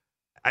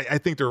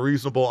think they're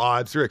reasonable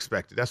odds. They're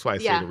expected. That's why I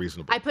say they're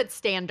reasonable. I put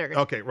standard.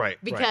 Okay, right.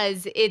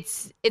 Because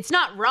it's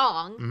not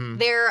wrong. Mm-hmm.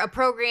 They're a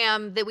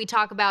program that we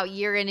talk about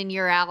year in and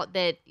year out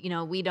that,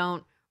 we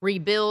don't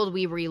rebuild,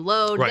 we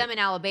reload. Right. Them in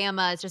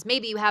Alabama, it's just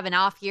maybe you have an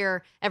off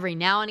year every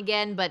now and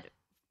again, but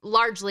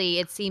largely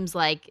it seems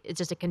like it's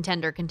just a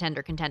contender.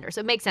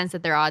 So it makes sense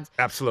that their odds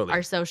absolutely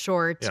are so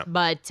short. Yeah.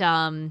 But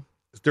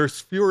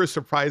there's fewer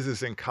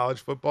surprises in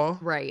college football.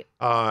 Right.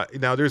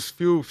 Now there's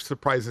few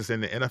surprises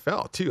in the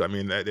NFL too. I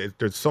mean,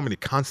 there's so many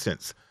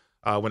constants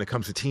when it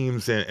comes to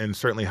teams and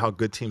certainly how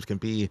good teams can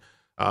be.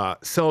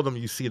 Seldom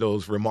you see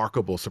those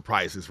remarkable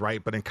surprises,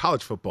 right? But in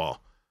college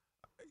football,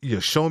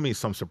 show me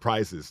some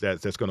surprises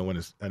that's going to win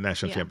a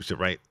national championship,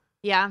 right?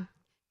 Yeah.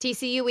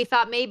 TCU, we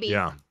thought maybe.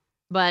 Yeah.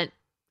 But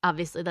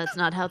obviously that's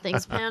not how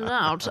things panned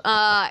out.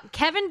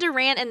 Kevin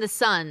Durant and the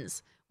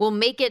Suns will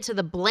make it to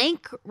the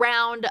blank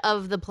round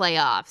of the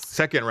playoffs.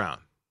 Second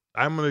round.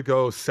 I'm going to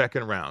go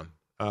second round.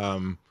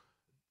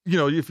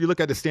 If you look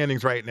at the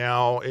standings right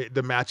now,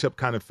 the matchup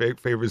kind of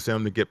favors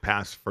them to get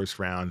past first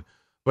round.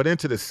 But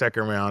into the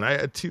second round,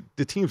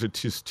 the teams are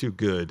just too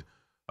good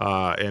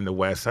in the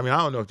West. I mean, I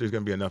don't know if there's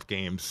going to be enough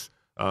games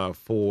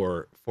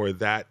for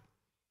that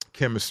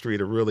chemistry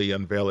to really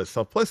unveil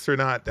itself. Plus, they're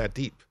not that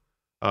deep.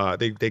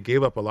 They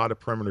gave up a lot of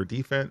perimeter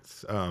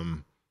defense.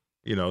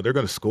 They're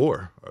going to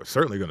score,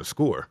 certainly going to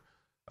score.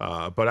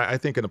 But I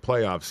think in the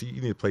playoffs, you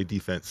need to play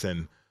defense.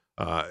 And,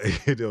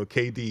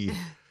 KD,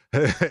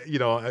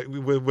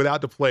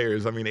 without the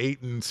players, I mean,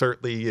 Ayton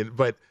certainly,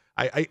 but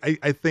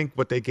I think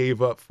what they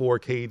gave up for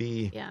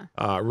KD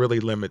really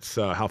limits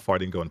how far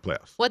they can go in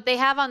playoffs. What they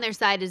have on their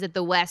side is that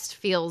the West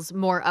feels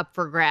more up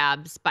for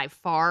grabs by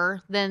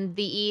far than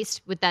the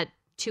East with that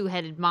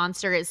two-headed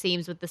monster, it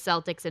seems, with the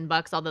Celtics and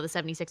Bucks, although the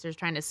 76ers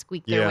trying to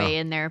squeak their way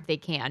in there if they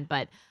can.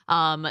 But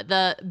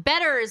the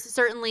bettors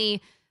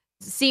certainly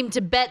seem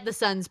to bet the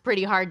Suns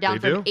pretty hard, down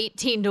from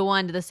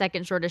 18-1 to the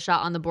second shortest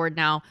shot on the board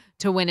now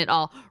to win it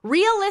all.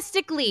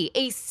 Realistically,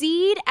 a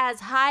seed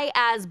as high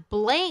as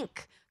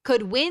blank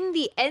could win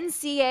the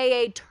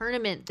NCAA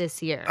tournament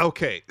this year.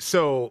 Okay,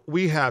 so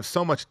we have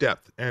so much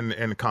depth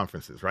in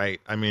conferences,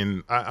 right? I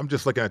mean, I'm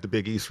just looking at the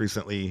Big East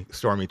recently,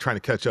 Stormy, trying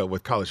to catch up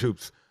with college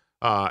hoops.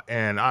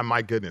 And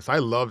my goodness, I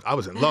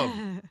was in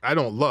love.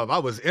 I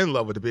was in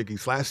love with the Big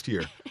East last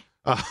year.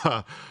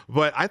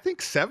 But I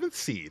think 7th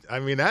seed, I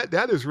mean,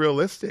 that is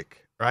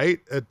realistic, right?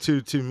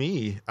 To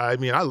me, I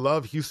mean, I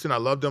love Houston. I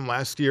loved them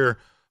last year.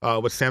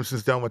 What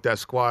Sampson's done with that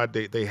squad,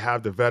 they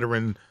have the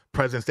veteran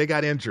presence. They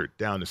got injured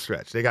down the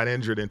stretch. They got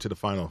injured into the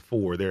Final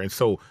Four there. And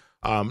so,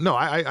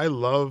 I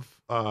love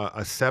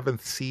a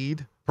 7th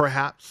seed,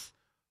 perhaps.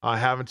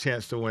 Have a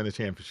chance to win a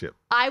championship.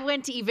 I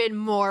went even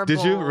more bold.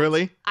 Did you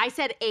really? I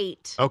said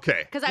 8.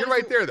 Okay. You're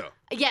right there, though.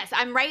 Yes,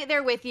 I'm right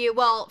there with you.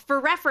 Well, for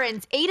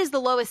reference, 8 is the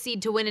lowest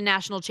seed to win a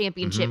national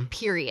championship,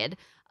 period.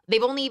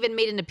 They've only even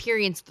made an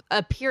appearance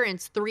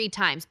 3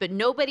 times, but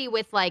nobody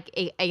with like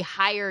a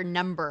higher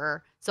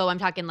number, so I'm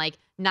talking like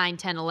 9,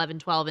 10, 11,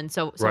 12, and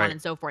so on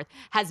and so forth,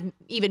 has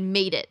even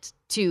made it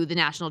to the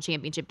national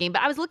championship game.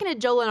 But I was looking at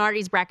Joe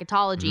Lunardi's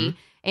bracketology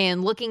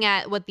and looking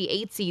at what the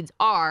 8 seeds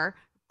are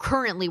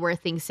currently where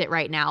things sit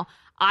right now.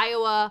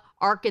 Iowa,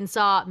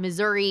 Arkansas,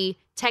 Missouri,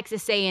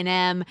 Texas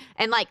A&M,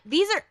 and like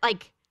these are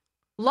like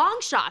long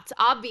shots,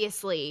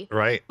 obviously.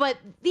 Right. But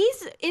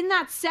these in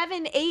that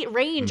 7-8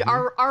 range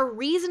are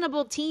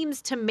reasonable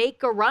teams to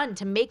make a run,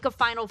 to make a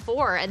Final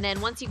Four. And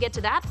then once you get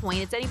to that point,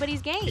 it's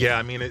anybody's game. Yeah,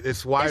 I mean,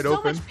 it's wide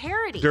open. There's so much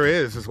parity. There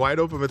is. It's wide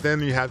open, but then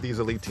you have these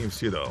elite teams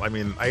too, though. I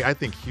mean, I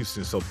think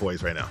Houston's so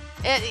poised right now.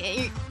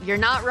 You're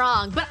not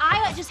wrong. But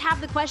I just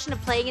have the question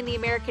of playing in the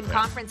American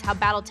Conference. How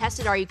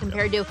battle-tested are you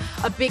compared to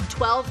a Big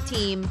 12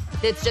 team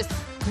that's just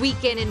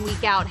week in and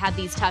week out had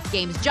these tough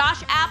games?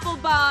 Josh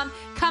Applebaum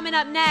coming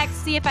up next.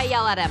 See if I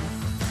yell at him.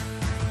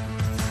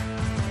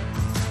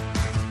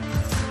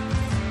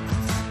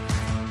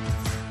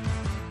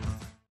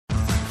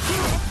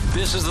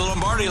 This is the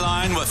Lombardi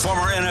Line with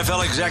former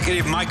NFL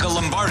executive Michael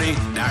Lombardi.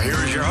 Now here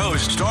is your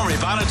host, Stormy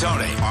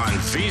Buonantony, on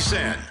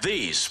VSiN,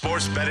 the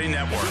Sports Betting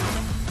Network.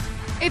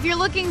 If you're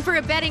looking for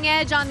a betting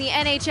edge on the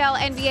NHL,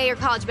 NBA, or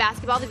college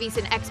basketball, the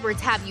VSiN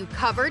experts have you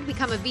covered.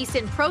 Become a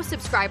VSiN Pro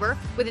subscriber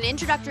with an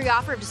introductory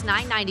offer of just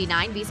 $9.99.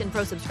 VSiN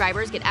Pro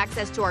subscribers get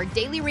access to our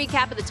daily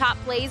recap of the top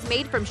plays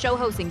made from show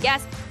hosts and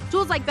guests,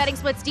 Tools like betting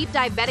splits, deep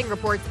dive betting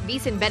reports,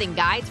 VSiN betting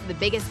guides for the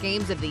biggest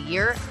games of the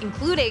year,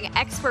 including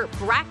expert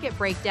bracket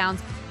breakdowns,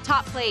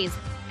 top plays,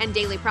 and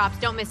daily props.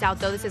 Don't miss out,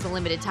 though. This is a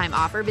limited time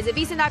offer. Visit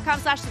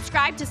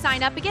VSiN.com/subscribe to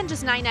sign up. Again,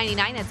 just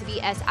 $9.99. That's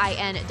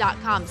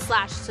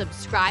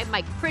VSIN.com/subscribe.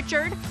 Mike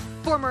Pritchard,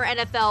 former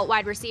NFL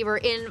wide receiver,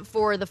 in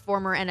for the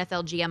former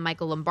NFL GM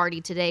Michael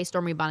Lombardi today.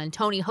 Stormy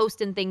Buonantony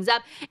hosting things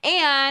up.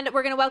 And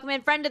we're going to welcome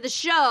in friend of the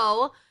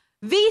show,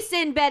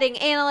 VSiN betting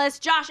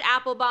analyst Josh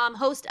Applebaum,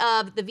 host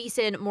of the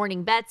VSiN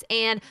Morning Bets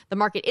and the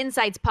Market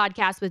Insights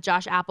podcast with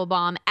Josh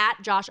Applebaum at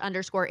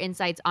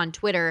Josh_Insights on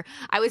Twitter.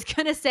 I was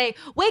going to say,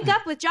 wake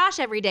up with Josh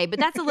every day, but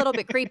that's a little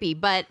bit creepy.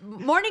 But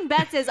Morning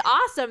Bets is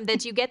awesome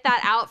that you get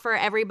that out for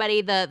everybody,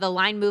 the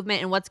line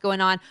movement and what's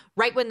going on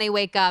right when they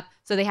wake up,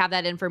 so they have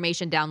that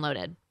information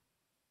downloaded.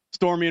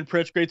 Stormy and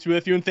Pritch, great to be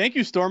with you. And thank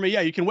you, Stormy. Yeah,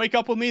 you can wake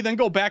up with me, then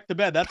go back to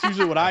bed. That's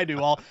usually what I do.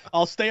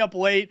 I'll stay up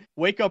late,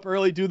 wake up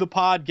early, do the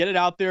pod, get it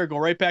out there, go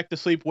right back to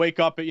sleep,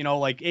 wake up at,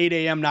 like 8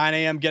 a.m., 9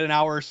 a.m., get an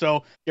hour or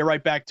so, get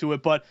right back to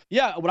it. But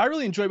yeah, what I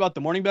really enjoy about the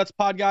Morning Bets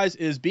pod, guys,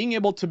 is being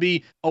able to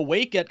be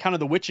awake at kind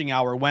of the witching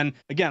hour when,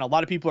 again, a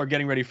lot of people are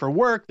getting ready for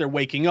work, they're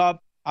waking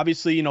up.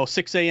 Obviously,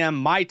 6 a.m.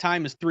 my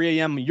time is 3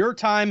 a.m. your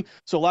time.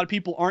 So a lot of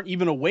people aren't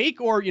even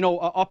awake or,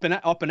 up and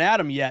at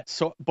them yet.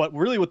 So, but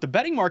really what the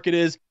betting market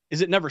is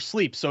it never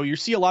sleeps. So you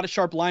see a lot of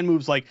sharp line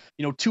moves like,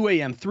 2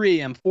 a.m.,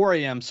 3 a.m., 4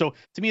 a.m. So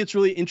to me, it's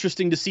really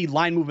interesting to see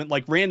line movement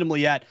like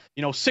randomly at,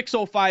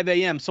 6:05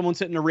 a.m. Someone's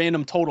hitting a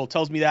random total.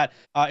 Tells me that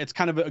it's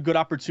kind of a good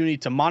opportunity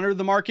to monitor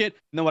the market.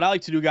 And then what I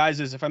like to do, guys,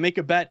 is if I make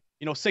a bet,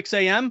 6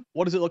 a.m.,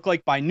 what does it look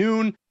like by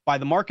noon? By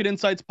the Market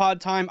Insights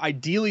pod time,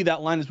 ideally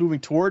that line is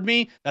moving toward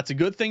me. That's a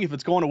good thing. If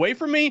it's going away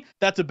from me,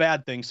 that's a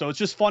bad thing. So it's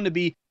just fun to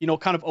be,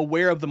 kind of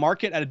aware of the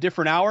market at a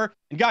different hour.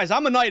 And guys,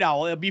 I'm a night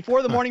owl.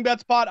 Before the Morning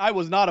Bets pod, I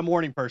was not a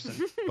morning person.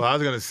 Well, I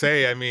was going to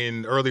say,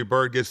 early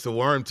bird gets the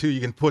worm too. You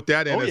can put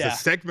that in a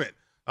segment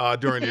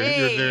during your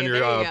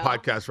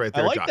podcast right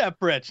there. I like that,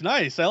 Pritch.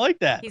 Nice. I like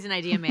that. He's an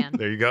idea man.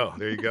 There you go.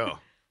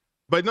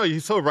 But no, you're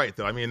so right,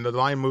 though. The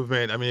line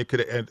movement, it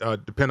could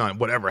depend on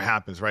whatever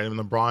happens, right?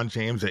 LeBron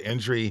James, the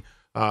injury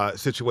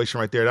situation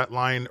right there. That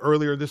line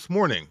earlier this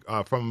morning,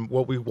 from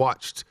what we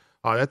watched,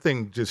 that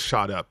thing just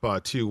shot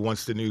up too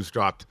once the news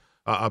dropped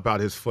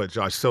about his foot,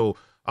 Josh. So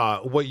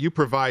what you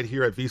provide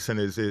here at VSiN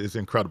is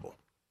incredible.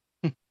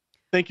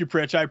 Thank you,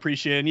 Pritch. I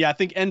appreciate it. And yeah, I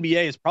think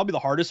NBA is probably the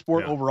hardest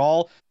sport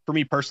overall for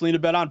me personally to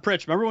bet on.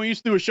 Pritch, remember when we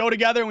used to do a show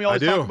together and we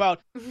always talk about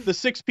the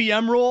 6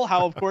 p.m. rule?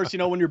 How, of course,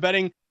 when you're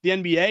betting the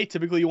NBA,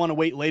 typically you want to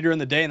wait later in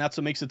the day, and that's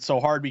what makes it so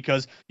hard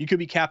because you could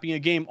be capping a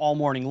game all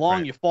morning long.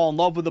 Right. You fall in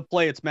love with the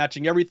play. It's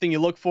matching everything you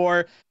look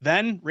for.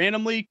 Then,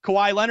 randomly,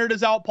 Kawhi Leonard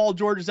is out, Paul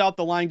George is out,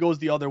 the line goes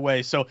the other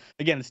way. So,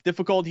 again, it's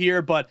difficult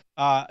here, but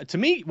to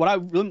me, what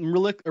I'm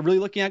really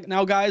looking at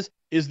now, guys,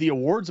 is the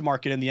awards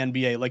market in the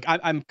NBA. Like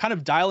I'm kind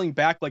of dialing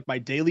back like my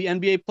daily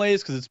NBA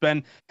plays because it's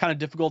been kind of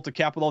difficult to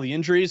cap with all the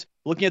injuries.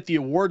 Looking at the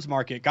awards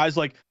market, guys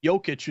like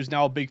Jokic, who's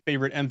now a big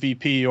favorite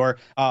MVP, or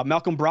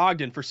Malcolm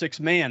Brogdon for sixth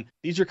man.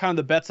 These are kind of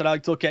the bets that I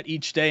like to look at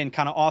each day and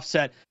kind of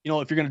offset, if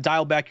you're going to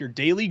dial back your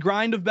daily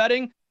grind of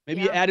betting,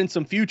 maybe you add in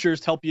some futures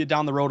to help you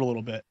down the road a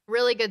little bit.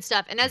 Really good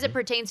stuff. And as it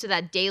pertains to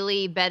that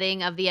daily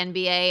betting of the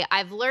NBA,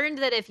 I've learned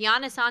that if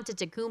Giannis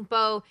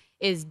Antetokounmpo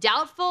is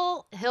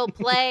doubtful, he'll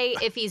play.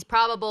 If he's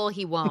probable,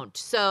 he won't.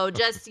 So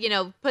just,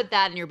 put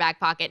that in your back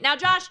pocket. Now,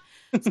 Josh,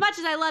 as much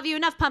as I love you,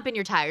 enough pumping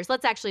your tires.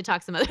 Let's actually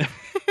talk some other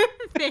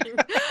things.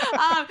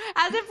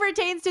 As it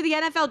pertains to the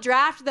NFL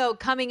draft, though,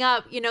 coming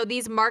up,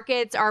 these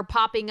markets are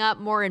popping up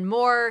more and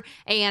more,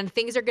 and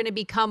things are going to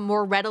become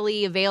more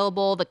readily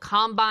available. The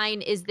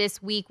Combine is this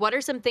week. What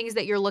are some things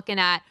that you're looking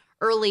at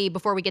early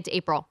before we get to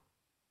April?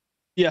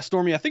 Yeah,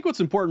 Stormy, I think what's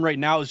important right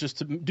now is just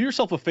to do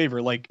yourself a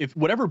favor. Like, if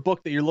whatever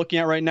book that you're looking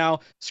at right now,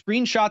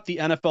 screenshot the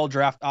NFL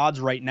draft odds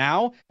right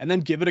now and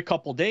then give it a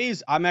couple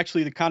days. I'm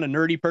actually the kind of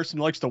nerdy person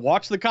who likes to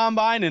watch the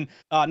Combine and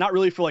not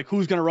really for like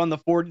who's going to run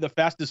the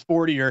fastest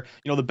 40 or,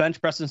 the bench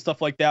press and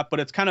stuff like that. But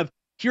it's kind of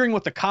hearing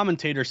what the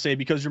commentators say,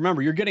 because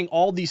remember, you're getting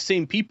all these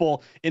same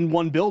people in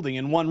one building,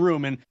 in one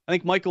room. And I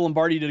think Michael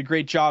Lombardi did a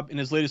great job in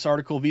his latest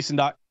article,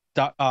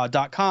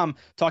 VSiN.com,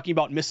 talking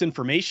about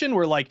misinformation,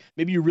 where like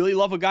maybe you really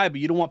love a guy but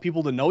you don't want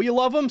people to know you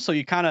love him, so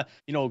you kind of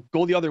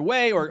go the other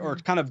way or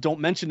kind of don't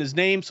mention his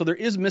name. So there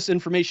is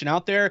misinformation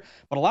out there,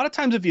 but a lot of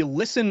times if you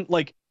listen,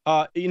 like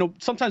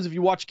sometimes if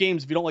you watch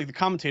games, if you don't like the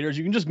commentators,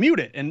 you can just mute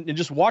it and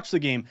just watch the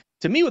game.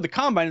 To me, with the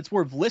Combine, it's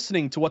more of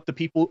listening to what the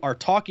people are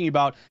talking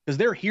about because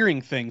they're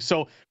hearing things.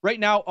 So right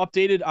now,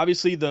 updated,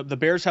 obviously the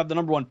Bears have the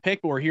number 1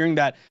 pick, but we're hearing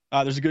that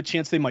there's a good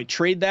chance they might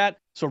trade that.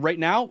 So right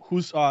now,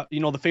 who's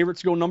the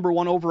favorites to go number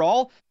 1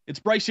 overall? It's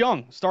Bryce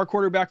Young, star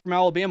quarterback from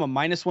Alabama,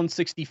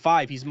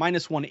 -165. He's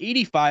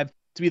 -185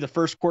 to be the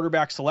first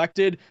quarterback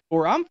selected.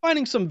 Or I'm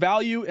finding some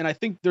value, and I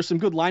think there's some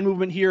good line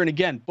movement here. And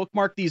again,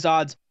 bookmark these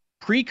odds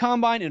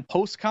pre-Combine and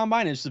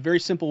post-Combine. It's just a very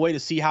simple way to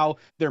see how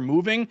they're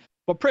moving.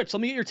 But Pritch, let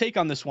me get your take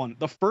on this one.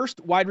 The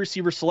first wide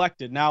receiver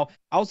selected. Now,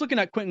 I was looking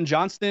at Quentin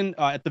Johnston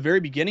at the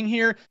very beginning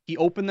here. He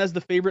opened as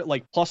the favorite,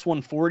 like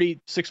 +140,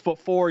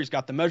 6'4". He's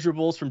got the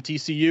measurables from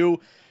TCU.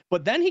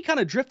 But then he kind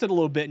of drifted a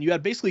little bit, and you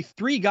had basically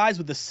 3 guys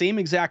with the same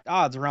exact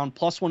odds around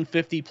plus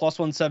 150, plus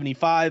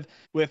 175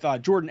 with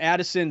Jordan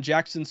Addison,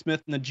 Jackson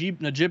Smith,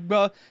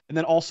 Najibba, and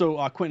then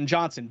also Quentin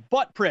Johnson.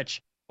 But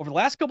Pritch, over the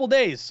last couple of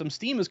days, some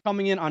steam is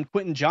coming in on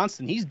Quentin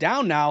Johnson. He's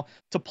down now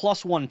to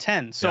plus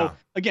 110. So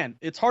again,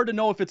 it's hard to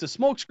know if it's a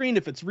smokescreen,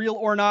 if it's real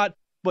or not.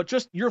 But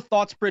just your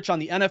thoughts, Pritch, on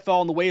the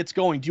NFL and the way it's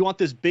going. Do you want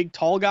this big,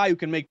 tall guy who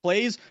can make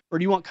plays, or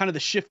do you want kind of the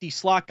shifty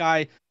slot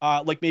guy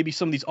like maybe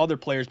some of these other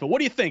players? But what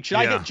do you think? Should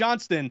I get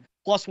Johnston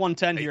plus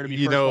 110 here to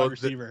be first wide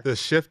receiver? The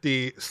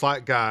shifty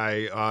slot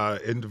guy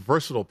and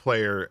versatile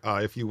player,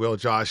 if you will,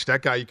 Josh,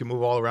 that guy you can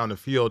move all around the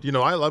field.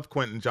 I love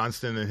Quentin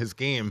Johnston and his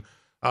game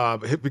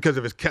because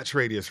of his catch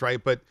radius,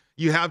 right? But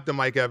you have the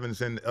Mike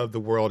Evans of the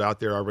world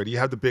out there already. You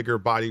have the bigger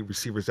body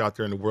receivers out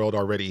there in the world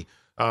already.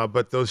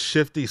 But those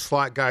shifty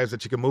slot guys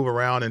that you can move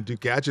around and do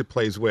gadget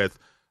plays with,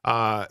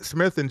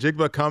 Smith and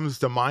Jigba comes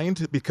to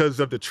mind because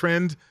of the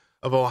trend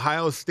of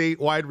Ohio State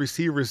wide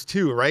receivers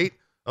too, right?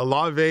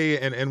 Olave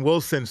and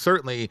Wilson,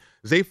 certainly.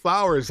 Zay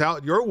Flowers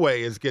out your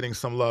way is getting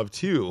some love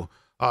too,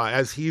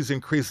 as he's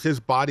increased his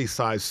body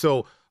size.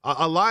 So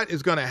a lot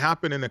is going to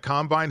happen in the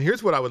combine.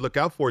 Here's what I would look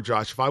out for,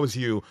 Josh, if I was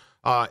you,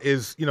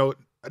 is,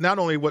 not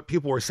only what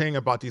people were saying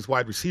about these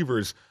wide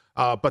receivers,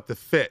 but the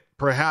fit.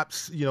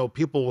 Perhaps,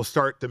 people will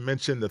start to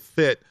mention the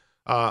fit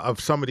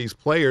of some of these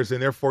players,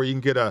 and therefore you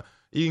can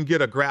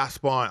get a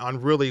grasp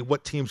on really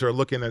what teams are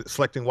looking at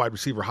selecting wide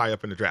receiver high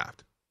up in the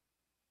draft.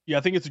 Yeah,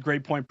 I think it's a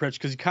great point, Pritch,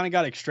 because you kind of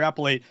got to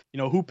extrapolate,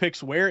 who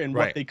picks where and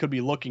what they could be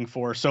looking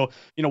for. So,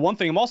 one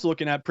thing I'm also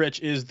looking at,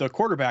 Pritch, is the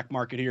quarterback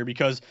market here,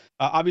 because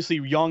obviously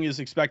Young is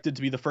expected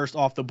to be the first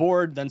off the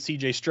board, then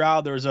C.J.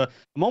 Stroud. There was a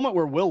moment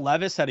where Will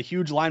Levis had a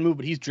huge line move,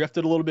 but he's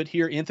drifted a little bit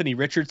here. Anthony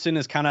Richardson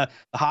is kind of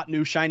the hot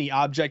new shiny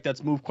object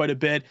that's moved quite a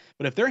bit.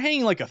 But if they're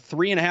hanging like a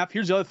 3.5,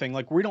 here's the other thing,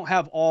 we don't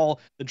have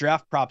all the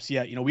draft props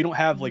yet. We don't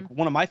have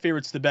one of my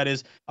favorites to bet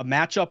is a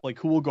matchup, like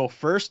who will go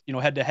first,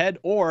 head to head,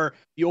 or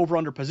the over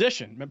under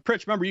position.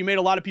 Pritch, remember, you made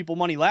a lot of people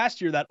money last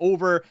year that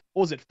over,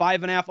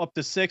 5.5 up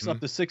to 6, up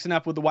to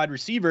 6.5 with the wide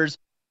receivers.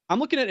 I'm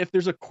looking at if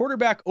there's a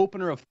quarterback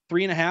opener of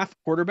 3.5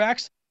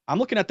 quarterbacks, I'm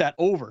looking at that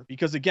over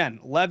because, again,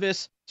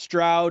 Levis,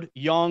 Stroud,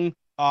 Young,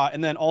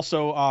 and then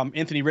also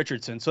Anthony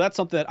Richardson. So that's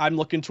something that I'm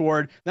looking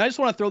toward. And I just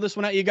want to throw this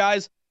one at you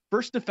guys.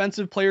 First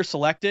defensive player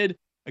selected,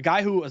 a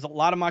guy who, as a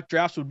lot of mock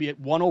drafts, would be at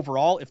 1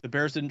 overall if the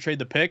Bears didn't trade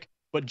the pick.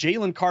 But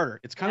Jalen Carter,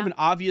 it's kind of an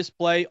obvious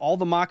play. All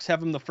the mocks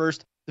have him the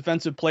first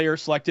defensive player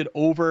selected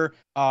over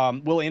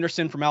Will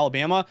Anderson from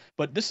Alabama.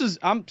 But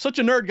I'm such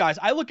a nerd, guys.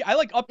 I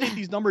update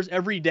these numbers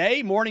every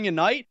day, morning and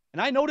night.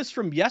 And I noticed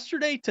from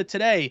yesterday to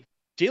today,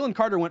 Jalen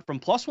Carter went from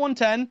plus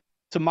 110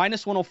 to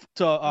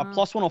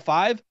plus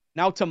 105,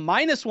 now to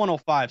minus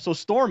 105. So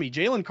Stormy,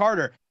 Jalen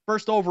Carter,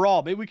 first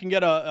overall. Maybe we can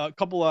get a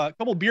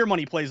couple beer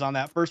money plays on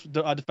that first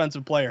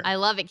defensive player. I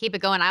love it. Keep it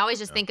going. I always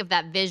just think of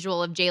that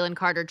visual of Jalen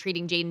Carter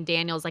treating Jaden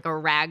Daniels like a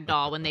rag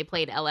doll when they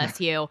played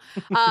LSU.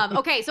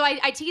 Okay, so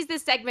I teased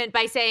this segment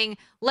by saying,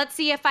 let's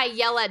see if I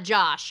yell at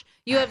Josh.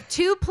 You have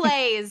 2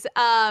 plays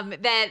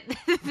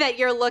that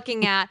you're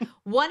looking at.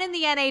 One in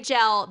the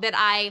NHL that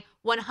I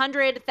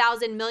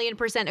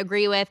 100,000,000,000%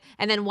 agree with,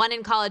 and then one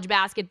in college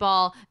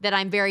basketball that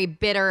I'm very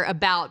bitter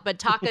about. But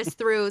talk us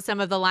through some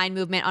of the line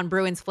movement on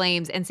Bruins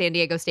Flames and San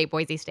Diego State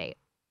Boise State.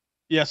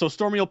 Yeah, so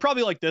Stormy, you'll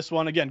probably like this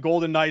one. Again,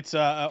 Golden Knights,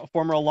 a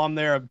former alum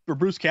there.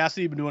 Bruce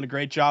Cassidy been doing a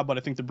great job, but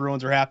I think the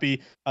Bruins are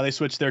happy. They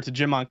switched there to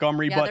Jim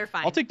Montgomery. Yeah, but they're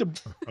fine. I'll take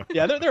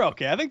they're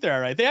okay. I think they're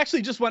all right. They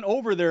actually just went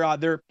over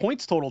their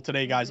points total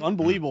today, guys.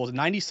 Unbelievable. It was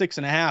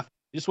 96.5.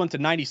 They just went to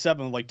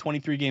 97 with like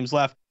 23 games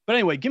left. But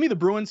anyway, give me the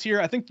Bruins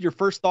here. I think your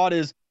first thought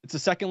is it's the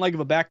second leg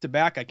of a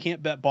back-to-back. I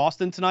can't bet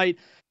Boston tonight.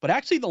 But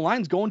actually, the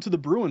line's going to the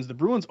Bruins. The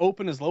Bruins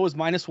open as low as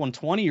minus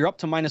 120. You're up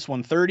to minus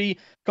 130. A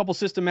couple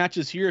system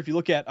matches here. If you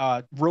look at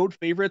road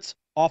favorites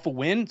off a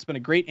win, it's been a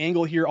great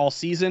angle here all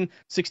season,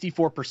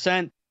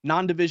 64%.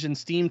 Non-division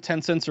steam,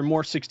 10 cents or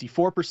more,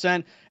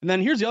 64%. And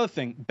then here's the other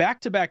thing.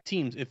 Back-to-back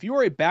teams. If you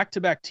are a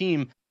back-to-back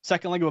team,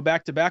 second leg of a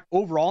back-to-back,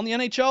 overall in the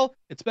NHL,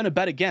 it's been a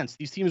bet against.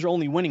 These teams are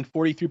only winning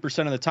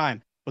 43% of the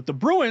time. But the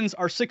Bruins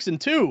are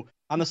 6-2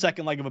 on the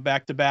second leg of a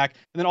back-to-back.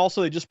 And then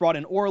also they just brought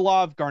in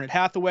Orlov, Garnet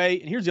Hathaway.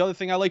 And here's the other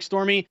thing I like,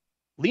 Stormy.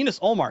 Linus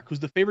Ullmark, who's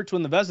the favorite to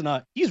win the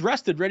Vezina, he's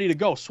rested, ready to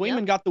go.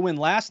 Swayman got the win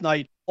last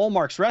night.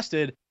 Ullmark's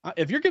rested.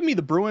 If you're giving me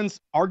the Bruins,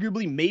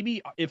 arguably,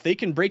 maybe if they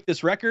can break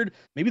this record,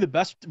 maybe the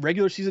best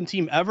regular season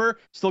team ever,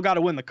 still got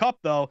to win the cup,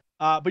 though.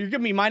 But you're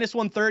giving me minus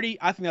 130.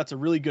 I think that's a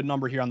really good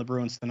number here on the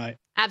Bruins tonight.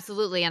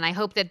 Absolutely, and I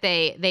hope that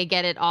they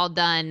get it all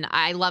done.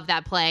 I love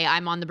that play.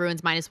 I'm on the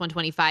Bruins minus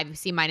 125. You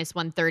see minus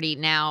 130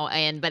 now,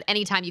 but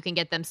anytime you can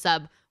get them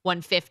sub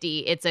 150,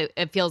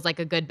 it feels like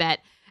a good bet.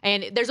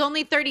 And there's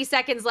only 30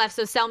 seconds left,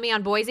 so sell me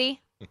on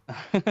Boise.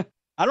 I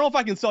don't know if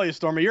I can sell you,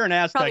 Stormy. You're an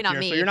Aztec Probably not here,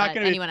 me, so you're not but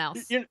going to anyone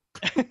else. You're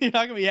not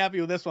going to be happy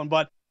with this one,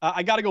 but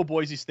I got to go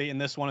Boise State in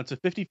this one. It's a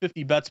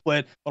 50-50 bet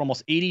split, but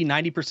almost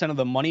 90% of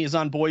the money is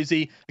on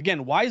Boise.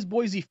 Again, why is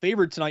Boise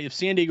favored tonight if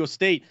San Diego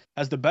State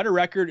has the better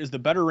record, is the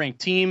better ranked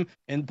team,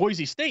 and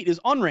Boise State is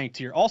unranked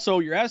here? Also,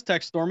 your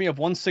Aztecs, Stormy, have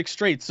won 6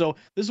 straight. So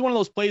this is one of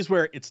those plays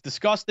where it's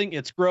disgusting,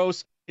 it's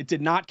gross. It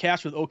did not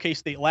cash with OK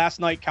State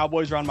last night.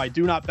 Cowboys are on my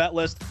do not bet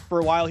list for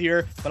a while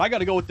here, but I got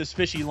to go with this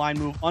fishy line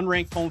move.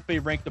 Unranked home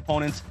fave ranked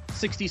opponents,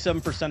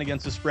 67%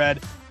 against the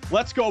spread.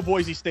 Let's go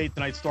Boise State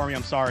tonight, Stormy.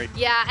 I'm sorry.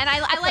 Yeah, and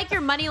I like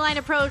your money line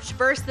approach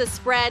versus the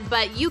spread,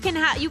 but you can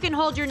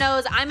hold your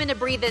nose. I'm going to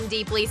breathe in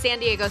deeply. San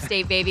Diego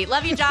State, baby.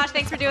 Love you, Josh.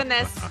 Thanks for doing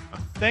this.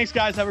 Thanks,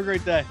 guys. Have a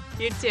great day.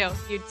 You too.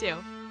 You too.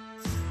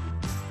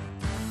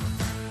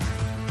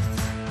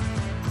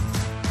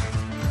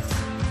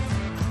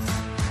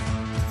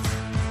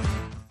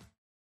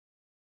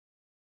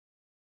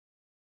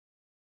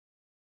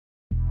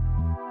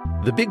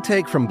 The Big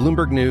Take from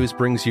Bloomberg News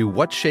brings you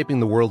what's shaping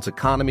the world's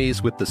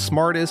economies with the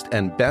smartest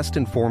and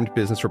best-informed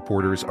business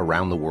reporters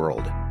around the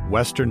world.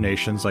 Western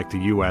nations like the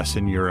U.S.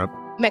 and Europe.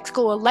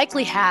 Mexico will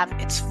likely have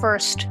its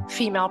first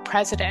female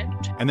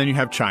president. And then you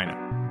have China.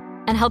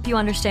 And help you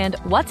understand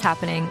what's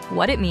happening,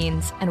 what it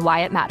means, and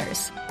why it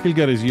matters. He'll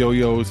get his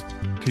yo-yos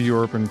to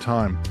Europe in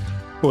time.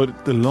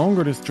 But the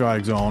longer this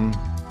drags on,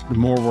 the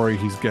more worry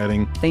he's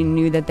getting. They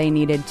knew that they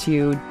needed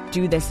to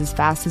do this as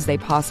fast as they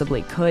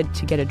possibly could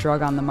to get a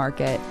drug on the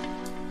market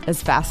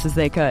as fast as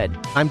they could.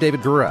 I'm David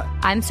Gura.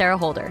 I'm Sarah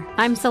Holder.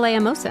 I'm Saleha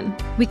Mohsen.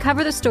 We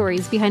cover the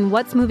stories behind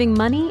what's moving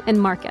money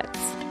and markets.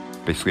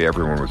 Basically,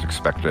 everyone was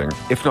expecting,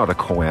 if not a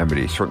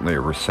calamity, certainly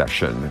a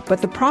recession.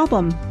 But the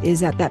problem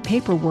is that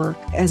paperwork,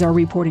 as our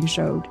reporting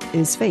showed,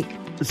 is fake.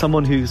 As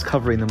someone who's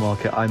covering the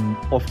market, I'm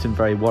often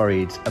very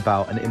worried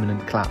about an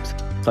imminent collapse.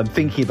 So I'm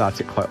thinking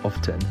about it quite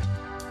often.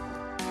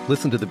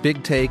 Listen to The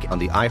Big Take on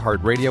the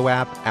iHeartRadio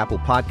app, Apple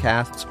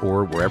Podcasts,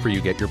 or wherever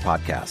you get your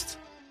podcasts.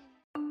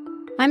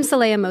 I'm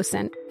Saleha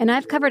Mohsen, and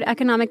I've covered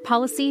economic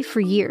policy for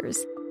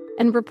years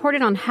and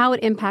reported on how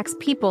it impacts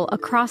people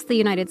across the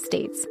United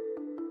States.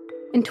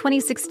 In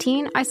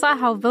 2016, I saw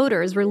how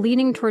voters were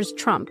leaning towards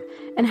Trump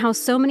and how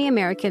so many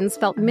Americans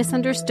felt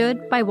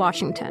misunderstood by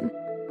Washington.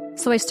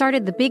 So I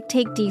started The Big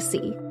Take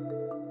DC.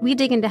 We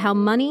dig into how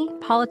money,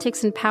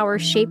 politics, and power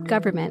shape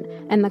government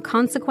and the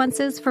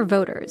consequences for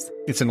voters.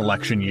 It's an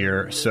election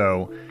year,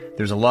 so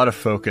there's a lot of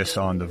focus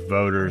on the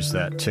voters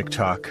that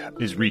TikTok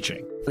is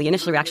reaching. The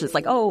initial reaction is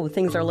like, oh,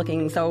 things are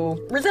looking so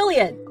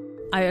resilient.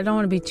 I don't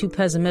want to be too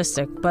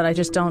pessimistic, but I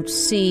just don't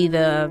see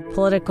the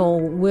political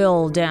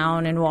will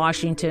down in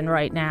Washington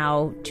right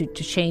now to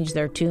change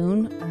their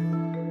tune.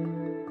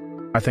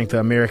 I think the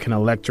American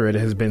electorate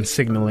has been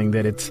signaling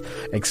that it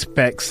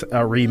expects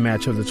a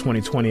rematch of the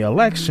 2020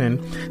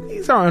 election.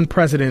 These are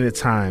unprecedented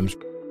times.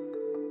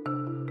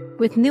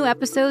 With new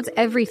episodes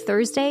every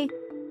Thursday,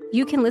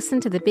 you can listen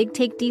to The Big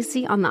Take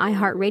DC on the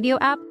iHeartRadio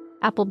app,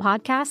 Apple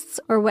Podcasts,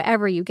 or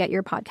wherever you get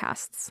your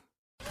podcasts.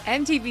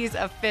 MTV's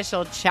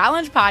official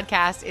Challenge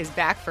podcast is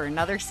back for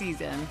another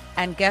season.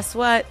 And guess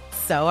what?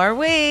 So are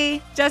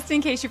we. Just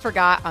in case you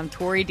forgot, I'm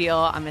Tori Deal.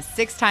 I'm a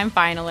 6-time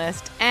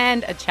finalist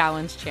and a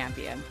Challenge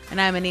champion. And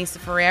I'm Anissa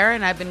Ferrer,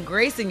 and I've been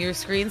gracing your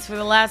screens for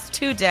the last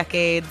 2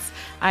 decades.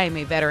 I am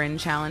a veteran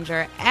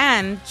challenger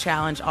and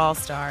Challenge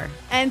All-Star.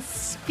 And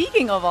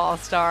speaking of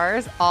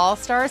All-Stars,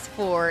 All-Stars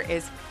 4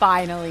 is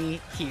finally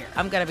here.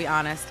 I'm going to be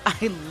honest.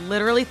 I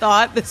literally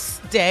thought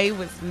this day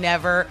was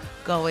never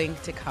going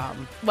to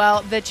come.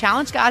 Well, the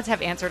challenge gods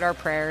have answered our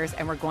prayers,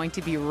 and we're going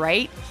to be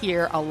right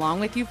here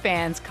along with you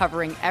fans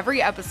covering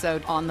every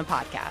episode on the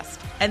podcast.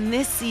 And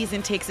this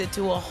season takes it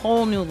to a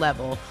whole new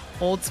level.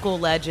 Old school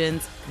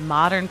legends,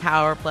 modern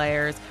power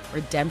players,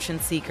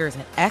 redemption seekers,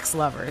 and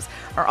ex-lovers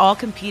are all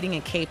competing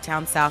in Cape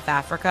Town, South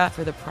Africa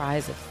for the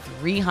prize of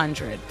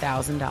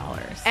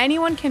 $300,000.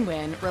 Anyone can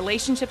win,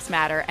 relationships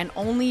matter, and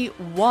only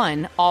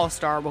one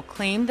All-Star will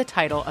claim the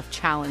title of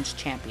Challenge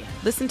Champion.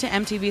 Listen to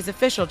MTV's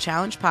official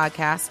Challenge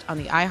podcast on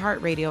the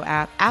iHeartRadio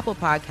app, Apple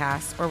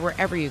Podcasts, or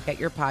wherever you get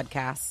your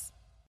podcasts.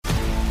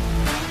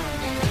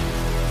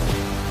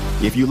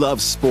 If you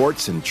love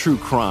sports and true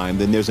crime,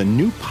 then there's a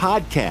new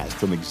podcast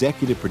from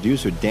executive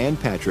producer Dan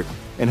Patrick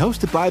and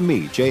hosted by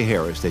me, Jay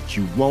Harris, that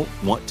you won't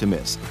want to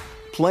miss.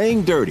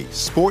 Playing Dirty: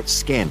 Sports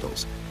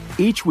Scandals.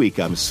 Each week,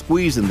 I'm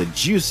squeezing the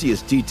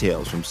juiciest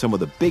details from some of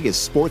the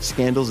biggest sports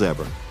scandals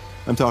ever.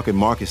 I'm talking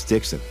Marcus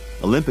Dixon,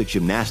 Olympic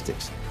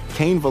gymnastics,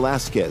 Cain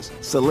Velasquez,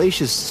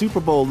 salacious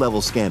Super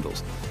Bowl-level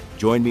scandals.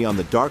 Join me on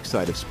the dark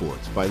side of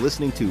sports by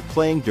listening to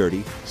Playing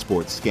Dirty: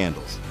 Sports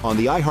Scandals on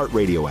the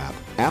iHeartRadio app,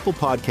 Apple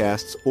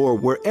Podcasts, or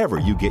wherever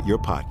you get your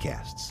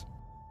podcasts.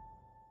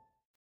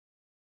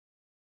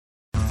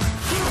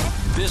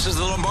 This is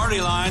the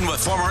Lombardi Line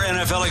with former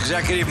NFL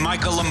executive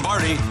Michael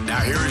Lombardi. Now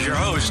here is your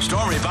host,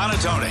 Stormy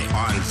Buonantony,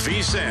 on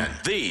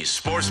VSiN, the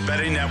Sports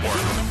Betting Network.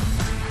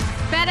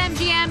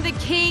 BetMGM, the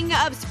king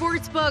of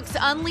sportsbooks,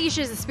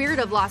 unleashes the spirit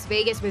of Las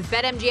Vegas with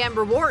BetMGM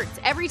Rewards.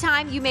 Every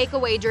time you make a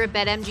wager at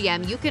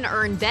BetMGM, you can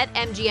earn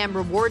BetMGM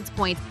Rewards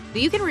points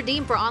that you can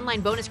redeem for online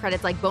bonus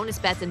credits like bonus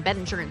bets and bet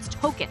insurance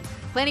tokens.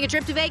 Planning a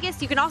trip to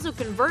Vegas? You can also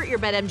convert your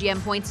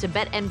BetMGM points to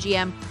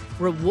BetMGM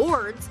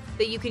rewards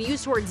that you can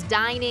use towards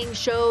dining,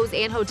 shows,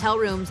 and hotel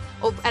rooms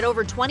at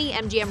over 20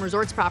 MGM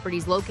Resorts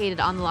properties located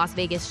on the Las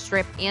Vegas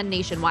Strip and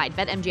nationwide.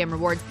 BetMGM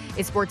Rewards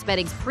is sports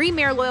betting's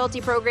premier loyalty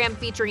program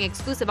featuring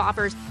exclusive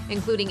offers,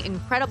 including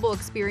incredible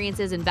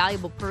experiences and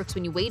valuable perks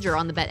when you wager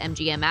on the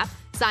BetMGM app.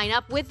 Sign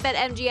up with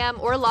BetMGM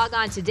or log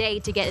on today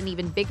to get an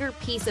even bigger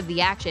piece of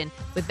the action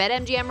with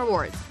BetMGM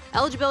Rewards.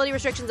 Eligibility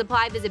restrictions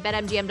apply. Visit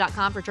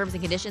BetMGM.com for terms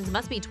and conditions.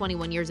 Must be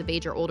 21 years of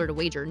age or older to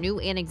wager. New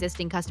and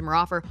existing customer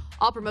offer.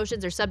 All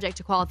promotions are subject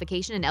to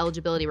qualification and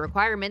eligibility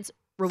requirements.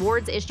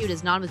 Rewards issued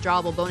as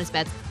non-withdrawable bonus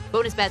bets.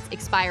 Bonus bets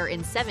expire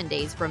in 7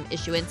 days from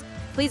issuance.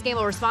 Please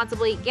gamble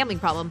responsibly. Gambling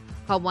problem?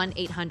 Call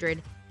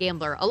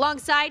 1-800-GAMBLER.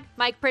 Alongside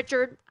Mike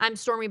Pritchard, I'm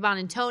Stormy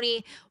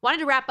Buonantony. Wanted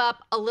to wrap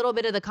up a little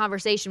bit of the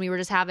conversation we were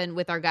just having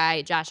with our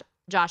guy,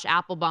 Josh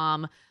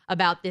Applebaum,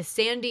 about this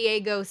San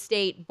Diego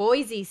State,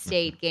 Boise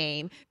State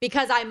game,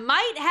 because I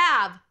might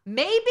have,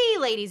 maybe,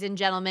 ladies and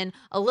gentlemen,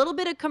 a little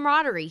bit of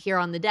camaraderie here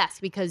on the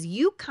desk because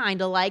you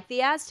kind of like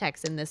the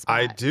Aztecs in this spot.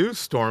 I do,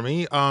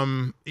 Stormy.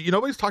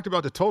 Nobody's talked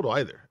about the total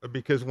either,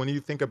 because when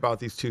you think about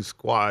these two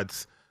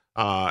squads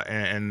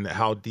and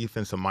how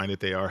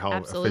defensive-minded they are, how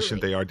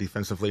efficient they are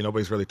defensively,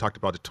 nobody's really talked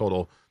about the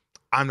total.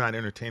 I'm not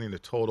entertaining the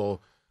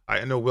total.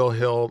 I know Will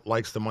Hill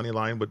likes the money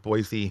line with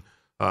Boise.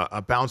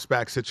 A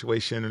bounce-back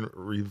situation and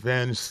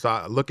revenge.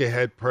 Look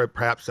ahead,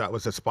 perhaps that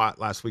was a spot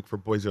last week for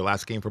Boise, or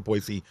last game for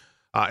Boise.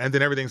 And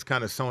then everything's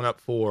kind of sewn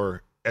up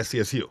for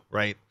SDSU,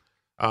 right?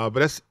 But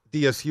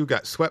SDSU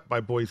got swept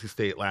by Boise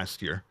State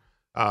last year.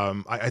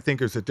 I think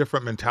there's a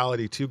different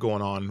mentality, too,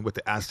 going on with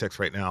the Aztecs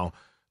right now.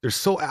 They're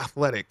so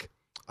athletic,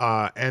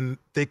 and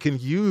they can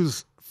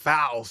use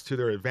fouls to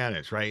their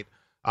advantage, right?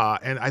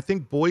 And I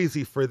think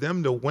Boise, for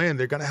them to win,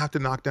 they're going to have to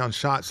knock down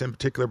shots, in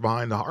particular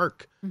behind the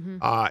arc. Mm-hmm.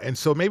 And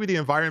so maybe the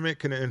environment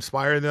can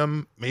inspire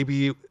them.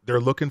 Maybe they're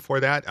looking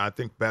for that. I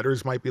think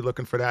bettors might be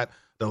looking for that.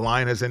 The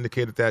line has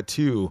indicated that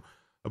too.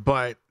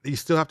 But you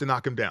still have to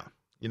knock them down,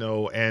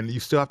 and you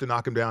still have to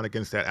knock them down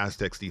against that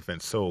Aztecs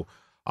defense. So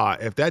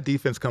if that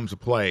defense comes to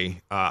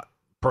play,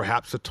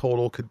 perhaps a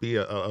total could be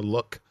a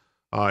look,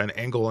 an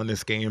angle in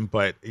this game.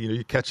 But,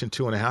 you're catching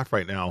 2.5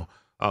 right now.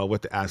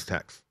 With the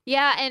Aztecs.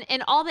 Yeah,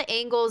 and all the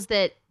angles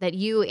that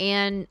you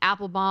and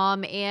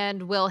Applebaum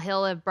and Will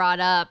Hill have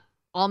brought up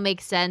all make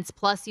sense.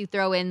 Plus, you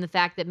throw in the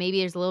fact that maybe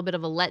there's a little bit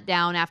of a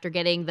letdown after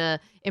getting the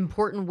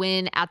important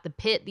win at the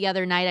Pit the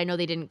other night. I know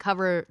they didn't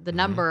cover the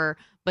number,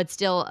 but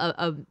still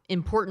a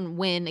important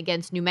win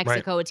against New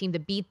Mexico, a team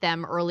that beat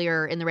them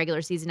earlier in the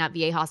regular season at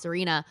Viejas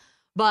Arena.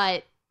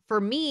 But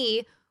for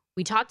me,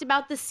 we talked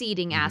about the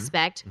seeding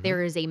aspect.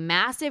 There is a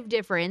massive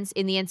difference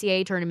in the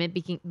NCAA tournament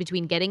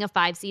between getting a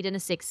 5 seed and a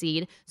 6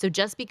 seed. So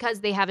just because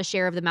they have a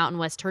share of the Mountain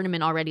West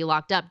tournament already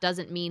locked up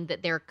doesn't mean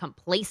that they're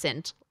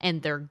complacent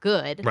and they're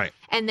good. Right.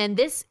 And then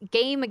this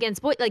game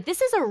against Boise,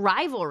 this is a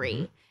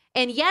rivalry.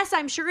 And yes,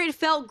 I'm sure it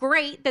felt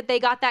great that they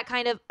got that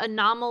kind of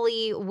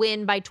anomaly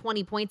win by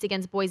 20 points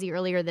against Boise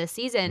earlier this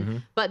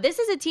season. But this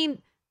is a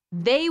team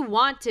they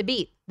want to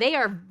beat. They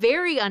are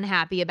very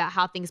unhappy about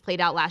how things played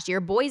out last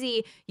year.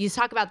 Boise, you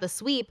talk about the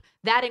sweep,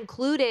 that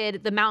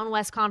included the Mountain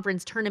West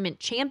Conference Tournament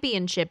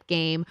Championship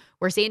game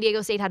where San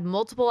Diego State had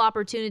multiple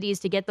opportunities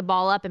to get the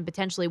ball up and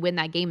potentially win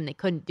that game, and they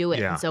couldn't do it.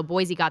 Yeah. And so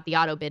Boise got the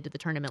auto bid to the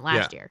tournament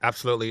last year.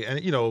 Absolutely.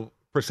 And,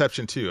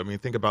 perception, too. I mean,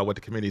 think about what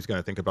the committee is going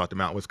to think about the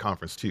Mountain West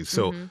Conference, too.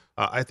 So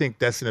I think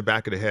that's in the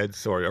back of the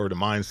heads or the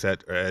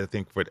mindset, I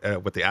think, with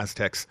the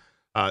Aztecs,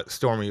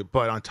 Stormy.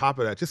 But on top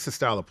of that, just the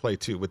style of play,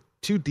 too, with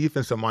two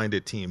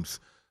defensive-minded teams.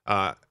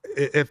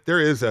 If there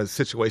is a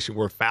situation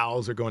where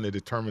fouls are going to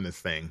determine this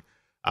thing,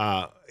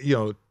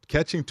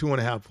 catching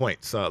 2.5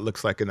 points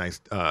looks like a nice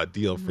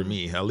deal for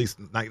me, at least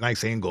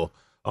nice angle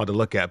to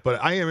look at.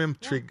 But I am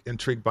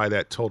intrigued by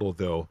that total,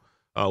 though.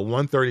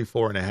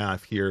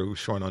 134.5 here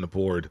showing on the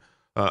board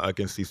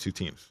against these two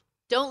teams.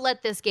 Don't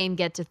let this game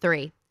get to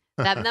 3.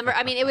 That number,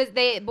 I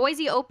mean,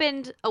 Boise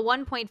opened a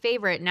 1-point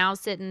favorite, now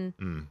sitting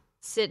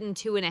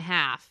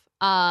 2.5.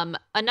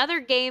 Another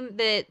game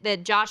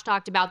that Josh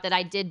talked about that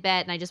I did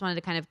bet, and I just wanted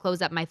to kind of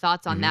close up my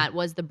thoughts on that,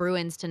 was the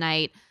Bruins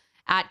tonight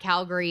at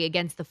Calgary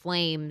against the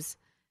Flames.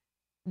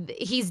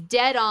 He's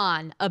dead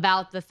on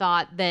about the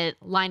thought that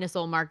Linus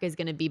Ullmark is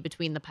going to be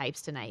between the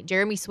pipes tonight.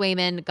 Jeremy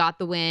Swayman got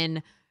the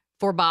win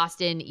for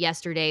Boston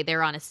yesterday.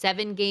 They're on a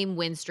 7-game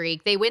win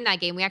streak. They win that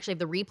game. We actually have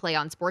the replay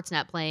on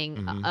Sportsnet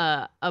playing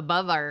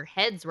above our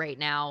heads right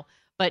now.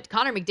 But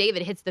Connor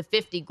McDavid hits the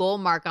 50-goal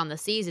mark on the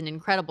season.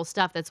 Incredible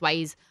stuff. That's why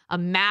he's a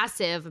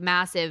massive,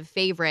 massive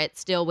favorite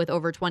still with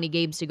over 20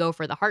 games to go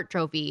for the Hart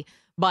Trophy.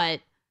 But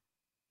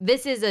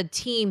this is a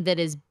team that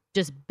is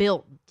just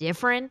built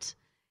different,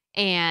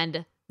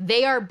 and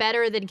they are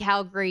better than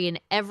Calgary in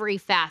every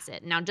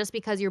facet. Now, just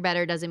because you're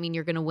better doesn't mean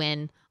you're going to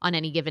win on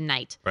any given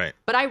night. Right.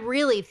 But I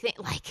really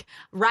think,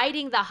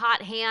 riding the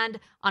hot hand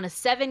on a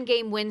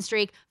 7-game win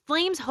streak,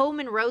 Flames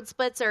home and road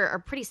splits are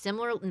pretty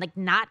similar,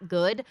 not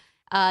good.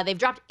 They've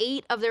dropped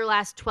 8 of their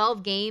last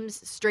 12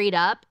 games straight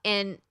up,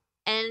 and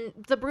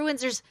the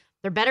Bruins,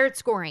 they're better at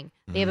scoring.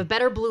 They have a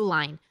better blue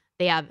line.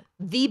 They have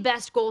the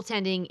best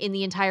goaltending in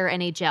the entire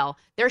NHL.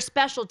 Their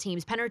special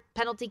teams,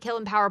 penalty kill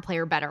and power play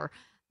are better.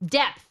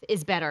 Depth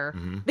is better.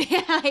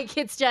 Like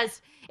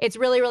it's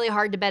really, really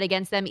hard to bet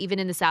against them, even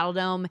in the Saddle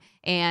Dome,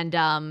 and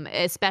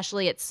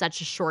especially at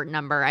such a short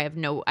number. I have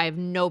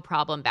no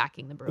problem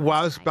backing the Bruins. Well,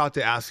 I was about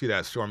to ask you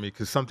that, Stormy,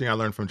 because something I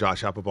learned from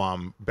Josh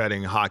Applebaum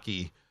betting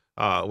hockey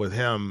with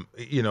him,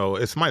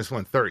 it's minus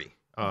 130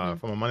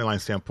 from a money line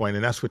standpoint,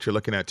 and that's what you're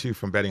looking at too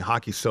from betting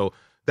hockey. So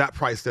that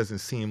price doesn't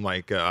seem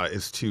like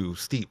it's too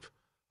steep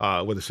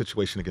with a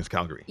situation against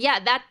Calgary.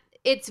 Yeah,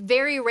 it's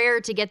very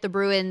rare to get the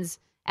Bruins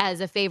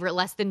as a favorite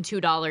less than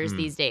 $2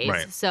 these days.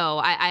 Right. So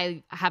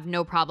I have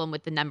no problem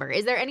with the number.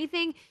 Is there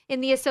anything in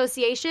the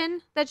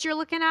association that you're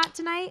looking at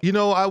tonight?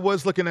 I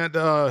was looking at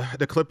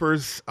the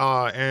Clippers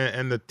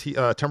and the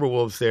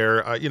Timberwolves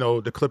there.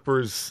 The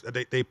Clippers,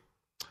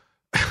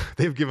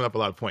 they've given up a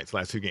lot of points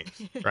last 2 games,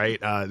 right?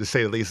 To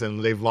say the least,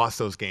 and they've lost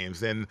those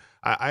games. And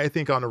I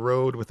think on the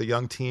road with a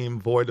young team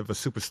void of a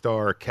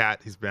superstar,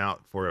 Cat, he's been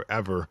out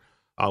forever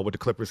with the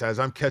Clippers. As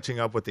I'm catching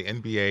up with the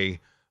NBA,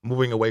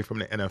 moving away from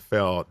the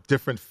NFL,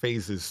 different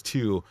phases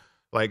too.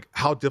 Like,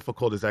 how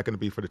difficult is that going to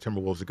be for the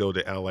Timberwolves to go to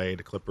LA,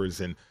 the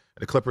Clippers, and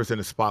the Clippers in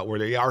a spot where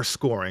they are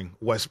scoring?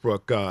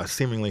 Westbrook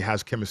seemingly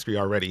has chemistry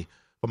already.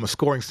 From a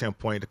scoring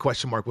standpoint, the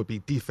question mark would be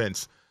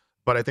defense,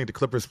 but I think the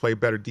Clippers play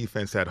better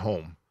defense at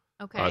home.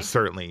 Okay.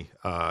 Certainly.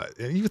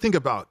 And you think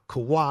about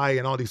Kawhi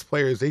and all these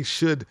players, they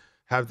should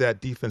have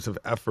that defensive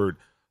effort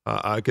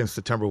against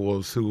the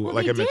Timberwolves, who,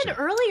 like I mentioned, did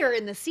earlier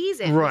in the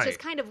season, right, which is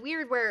kind of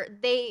weird, where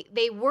they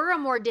were a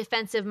more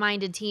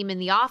defensive-minded team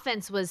and the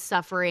offense was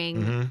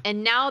suffering,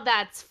 and now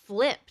that's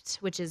flipped,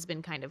 which has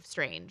been kind of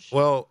strange.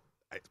 Well,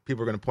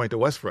 people are going to point to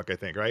Westbrook, I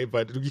think, right?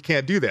 But you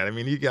can't do that. I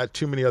mean, you got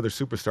too many other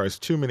superstars,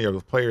 too many other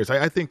players.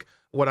 I think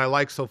what I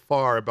like so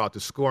far about the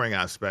scoring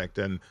aspect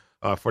and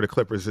for the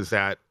Clippers is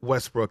that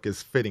Westbrook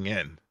is fitting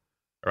in,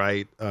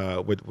 right?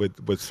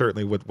 With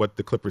certainly with what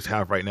the Clippers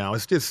have right now.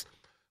 It's just,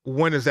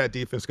 when is that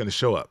defense going to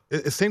show up?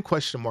 It's the same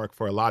question mark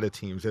for a lot of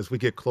teams as we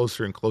get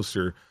closer and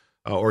closer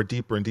or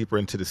deeper and deeper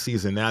into the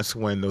season. That's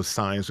when those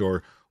signs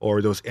or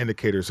those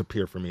indicators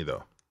appear for me,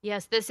 though.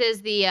 Yes, this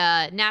is the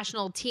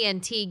national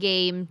TNT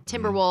game.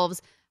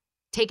 Timberwolves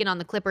taking on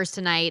the Clippers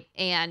tonight.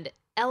 And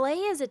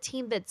LA is a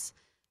team that's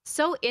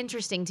so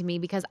interesting to me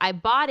because I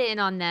bought in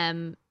on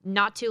them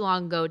not too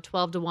long ago,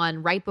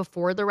 12-1, right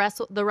before the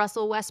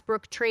Russell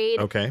Westbrook trade.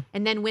 Okay.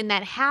 And then when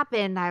that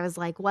happened, I was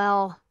like,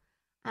 well,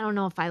 I don't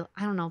know if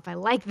I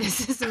like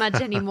this as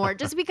much anymore,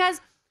 just because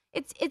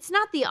it's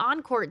not the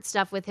on-court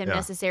stuff with him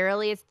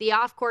necessarily. It's the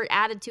off-court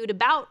attitude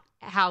about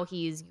how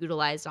he's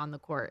utilized on the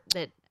court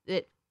that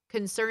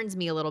concerns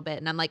me a little bit.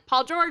 And I'm like,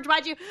 Paul George,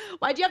 why'd you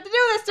have to do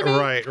this to me?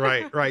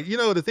 Right.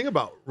 The thing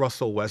about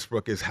Russell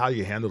Westbrook is how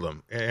you handle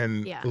him.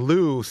 And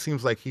Lou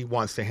seems like he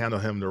wants to handle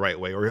him the right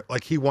way, or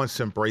like he wants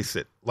to embrace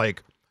it.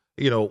 Like,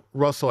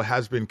 Russell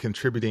has been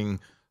contributing,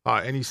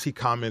 and you see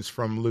comments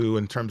from Lou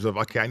in terms of,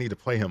 okay, I need to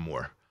play him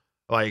more.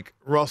 Like,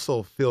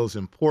 Russell feels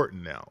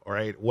important now,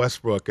 right?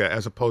 Westbrook,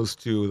 as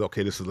opposed to,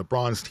 okay, this is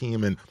LeBron's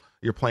team and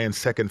you're playing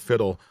second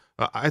fiddle.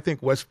 I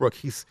think Westbrook,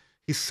 he's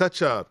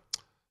such a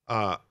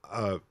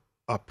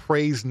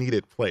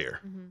praise-needed player,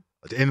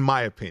 in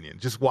my opinion.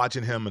 Just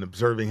watching him and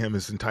observing him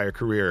his entire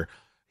career,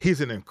 he's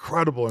an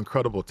incredible,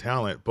 incredible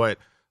talent. But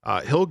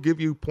he'll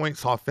give you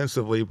points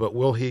offensively, but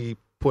will he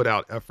put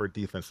out effort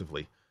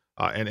defensively?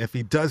 And if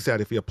he does that,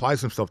 if he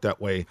applies himself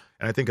that way,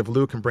 and I think if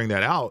Lou can bring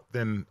that out,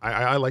 then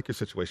I like your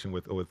situation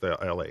with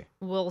LA.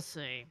 We'll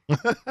see. You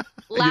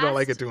don't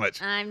like it too much.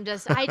 I'm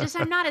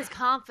not as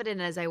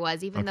confident as I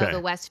was, even though the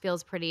West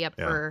feels pretty up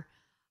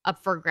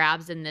for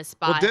grabs in this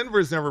spot. Well,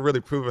 Denver's never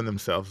really proven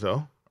themselves,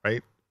 though,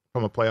 right?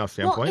 From a playoff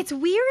standpoint. Well, it's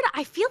weird.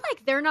 I feel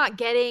like they're not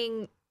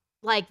getting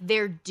like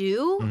their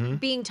due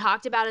being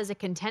talked about as a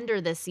contender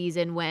this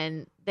season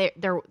when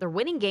they're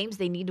winning games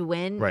they need to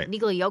win. Right.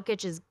 Nikola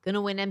Jokic is going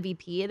to win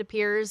MVP, it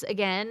appears,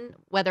 again.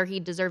 Whether he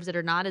deserves it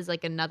or not is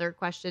like another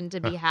question to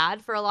be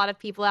had for a lot of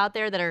people out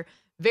there that are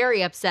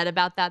very upset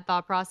about that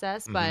thought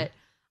process. But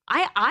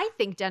I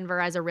think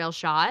Denver has a real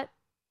shot.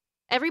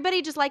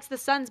 Everybody just likes the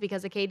Suns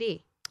because of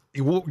KD.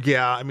 Well,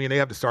 yeah, I mean, they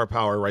have the star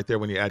power right there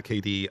when you add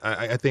KD.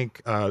 I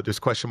think there's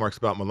question marks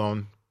about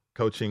Malone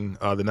coaching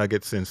the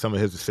Nuggets and some of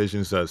his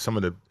decisions, some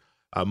of the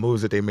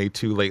moves that they made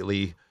too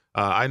lately.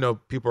 I know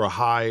people are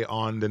high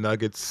on the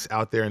Nuggets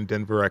out there in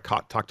Denver. I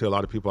talk to a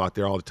lot of people out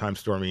there all the time,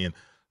 Stormy, and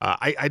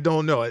I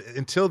don't know.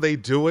 Until they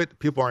do it,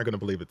 people aren't going to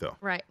believe it, though.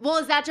 Right. Well,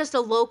 is that just a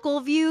local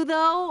view,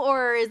 though,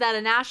 or is that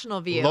a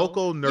national view?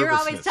 Local nervousness. You're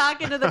always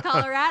talking to the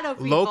Colorado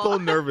people. Local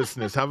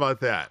nervousness. How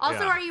about that?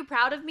 Also, are you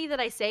proud of me that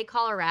I say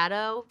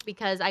Colorado?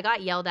 Because I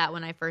got yelled at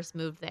when I first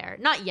moved there.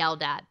 Not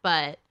yelled at,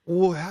 but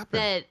what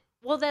happened?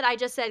 That I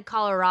just said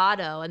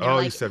Colorado, and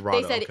you said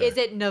Rado, they said, "Is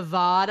it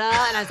Nevada?"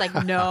 And I was like,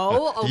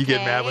 "No." Okay, you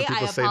get mad when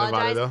people say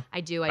Nevada, though?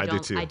 I do. I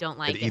don't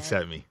like it. It eats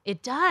at me.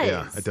 It does.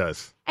 Yeah, it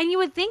does. And you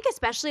would think,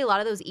 especially a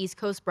lot of those East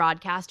Coast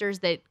broadcasters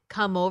that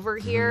come over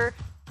here,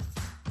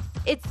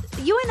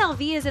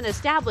 UNLV is an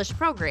established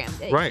program.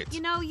 Right.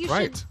 You know, you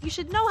right.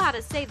 should know how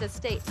to say the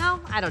state. No,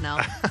 I don't know.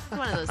 It's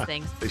one of those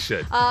things. They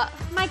should.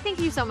 Mike, thank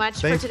you so much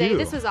Thank for today. you.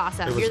 This was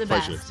awesome. It was You're the a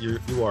pleasure. best.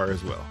 You are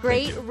as well.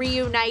 Great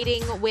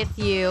reuniting with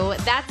you.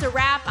 That's a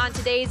wrap on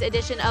today's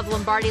edition of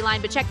Lombardi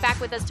Line, but check back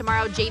with us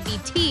tomorrow.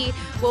 JVT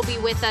will be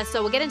with us,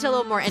 so we'll get into a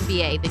little more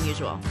NBA than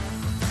usual.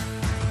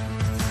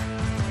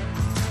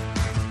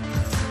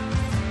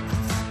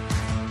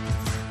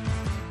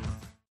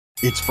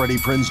 It's Freddie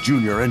Prinze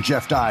Jr. and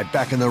Jeff Dye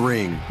back in the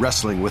ring.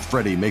 Wrestling with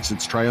Freddie makes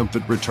its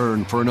triumphant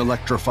return for an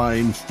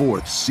electrifying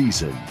 4th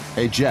season.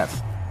 Hey,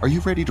 Jeff, are you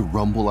ready to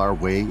rumble our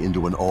way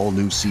into an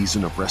all-new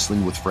season of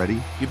Wrestling with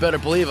Freddie? You better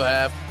believe I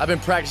have. I've been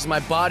practicing my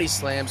body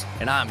slams,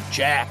 and I'm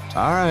jacked.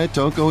 All right,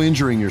 don't go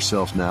injuring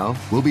yourself now.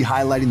 We'll be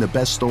highlighting the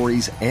best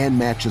stories and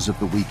matches of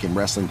the week in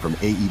wrestling from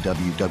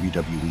AEW,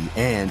 WWE,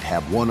 and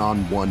have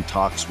one-on-one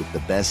talks with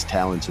the best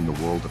talents in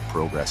the world of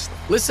pro wrestling.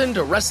 Listen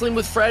to Wrestling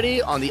with Freddie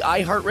on the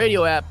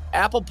iHeartRadio app,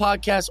 Apple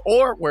Podcasts,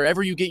 or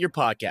wherever you get your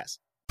podcasts.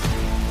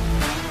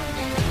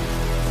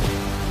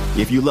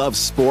 If you love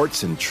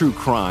sports and true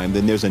crime,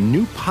 then there's a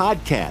new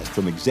podcast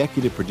from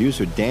executive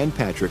producer Dan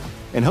Patrick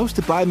and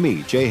hosted by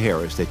me, Jay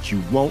Harris, that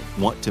you won't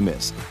want to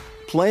miss.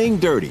 Playing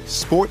Dirty: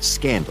 Sports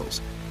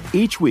Scandals.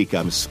 Each week,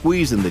 I'm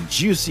squeezing the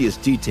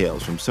juiciest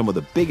details from some of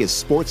the biggest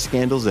sports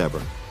scandals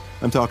ever.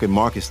 I'm talking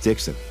Marcus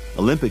Dixon,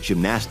 Olympic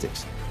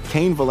gymnastics,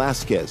 Cain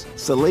Velasquez,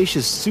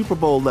 salacious Super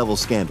Bowl-level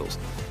scandals.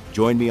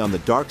 Join me on the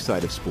dark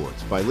side of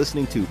sports by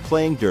listening to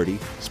Playing Dirty: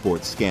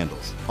 Sports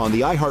Scandals on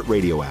the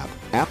iHeartRadio app,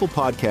 Apple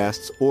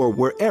Podcasts, or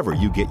wherever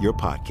you get your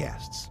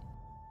podcasts.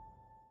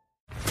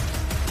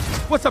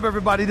 What's up,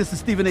 everybody? This is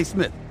Stephen A.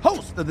 Smith,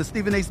 host of the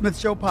Stephen A. Smith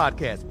Show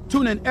podcast.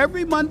 Tune in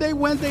every Monday,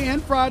 Wednesday,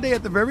 and Friday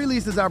at the very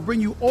least as I bring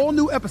you all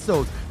new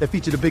episodes that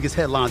feature the biggest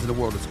headlines in the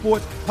world of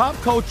sports, pop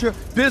culture,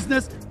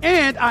 business,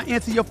 and I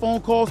answer your phone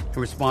calls and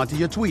respond to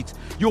your tweets.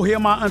 You'll hear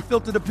my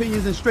unfiltered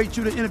opinions and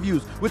straight-shooter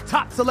interviews with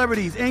top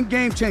celebrities and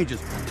game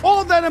changers.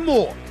 All that and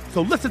more.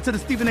 So listen to the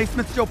Stephen A.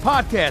 Smith Show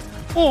podcast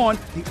on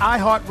the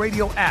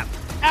iHeartRadio app,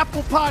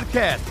 Apple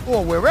Podcasts,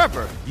 or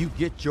wherever you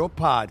get your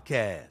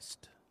podcast.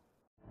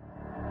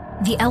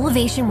 The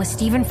Elevation with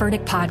Stephen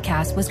Furtick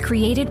podcast was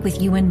created with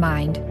you in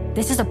mind.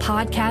 This is a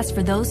podcast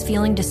for those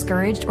feeling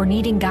discouraged or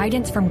needing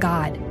guidance from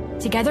God.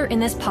 Together in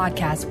this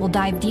podcast, we'll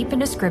dive deep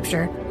into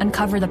Scripture,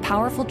 uncover the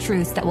powerful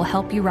truths that will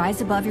help you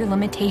rise above your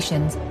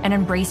limitations and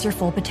embrace your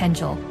full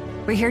potential.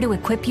 We're here to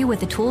equip you with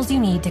the tools you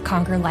need to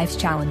conquer life's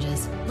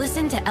challenges.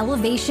 Listen to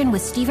Elevation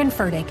with Stephen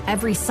Furtick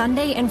every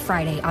Sunday and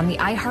Friday on the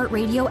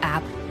iHeartRadio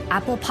app,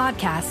 Apple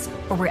Podcasts,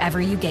 or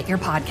wherever you get your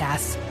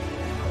podcasts.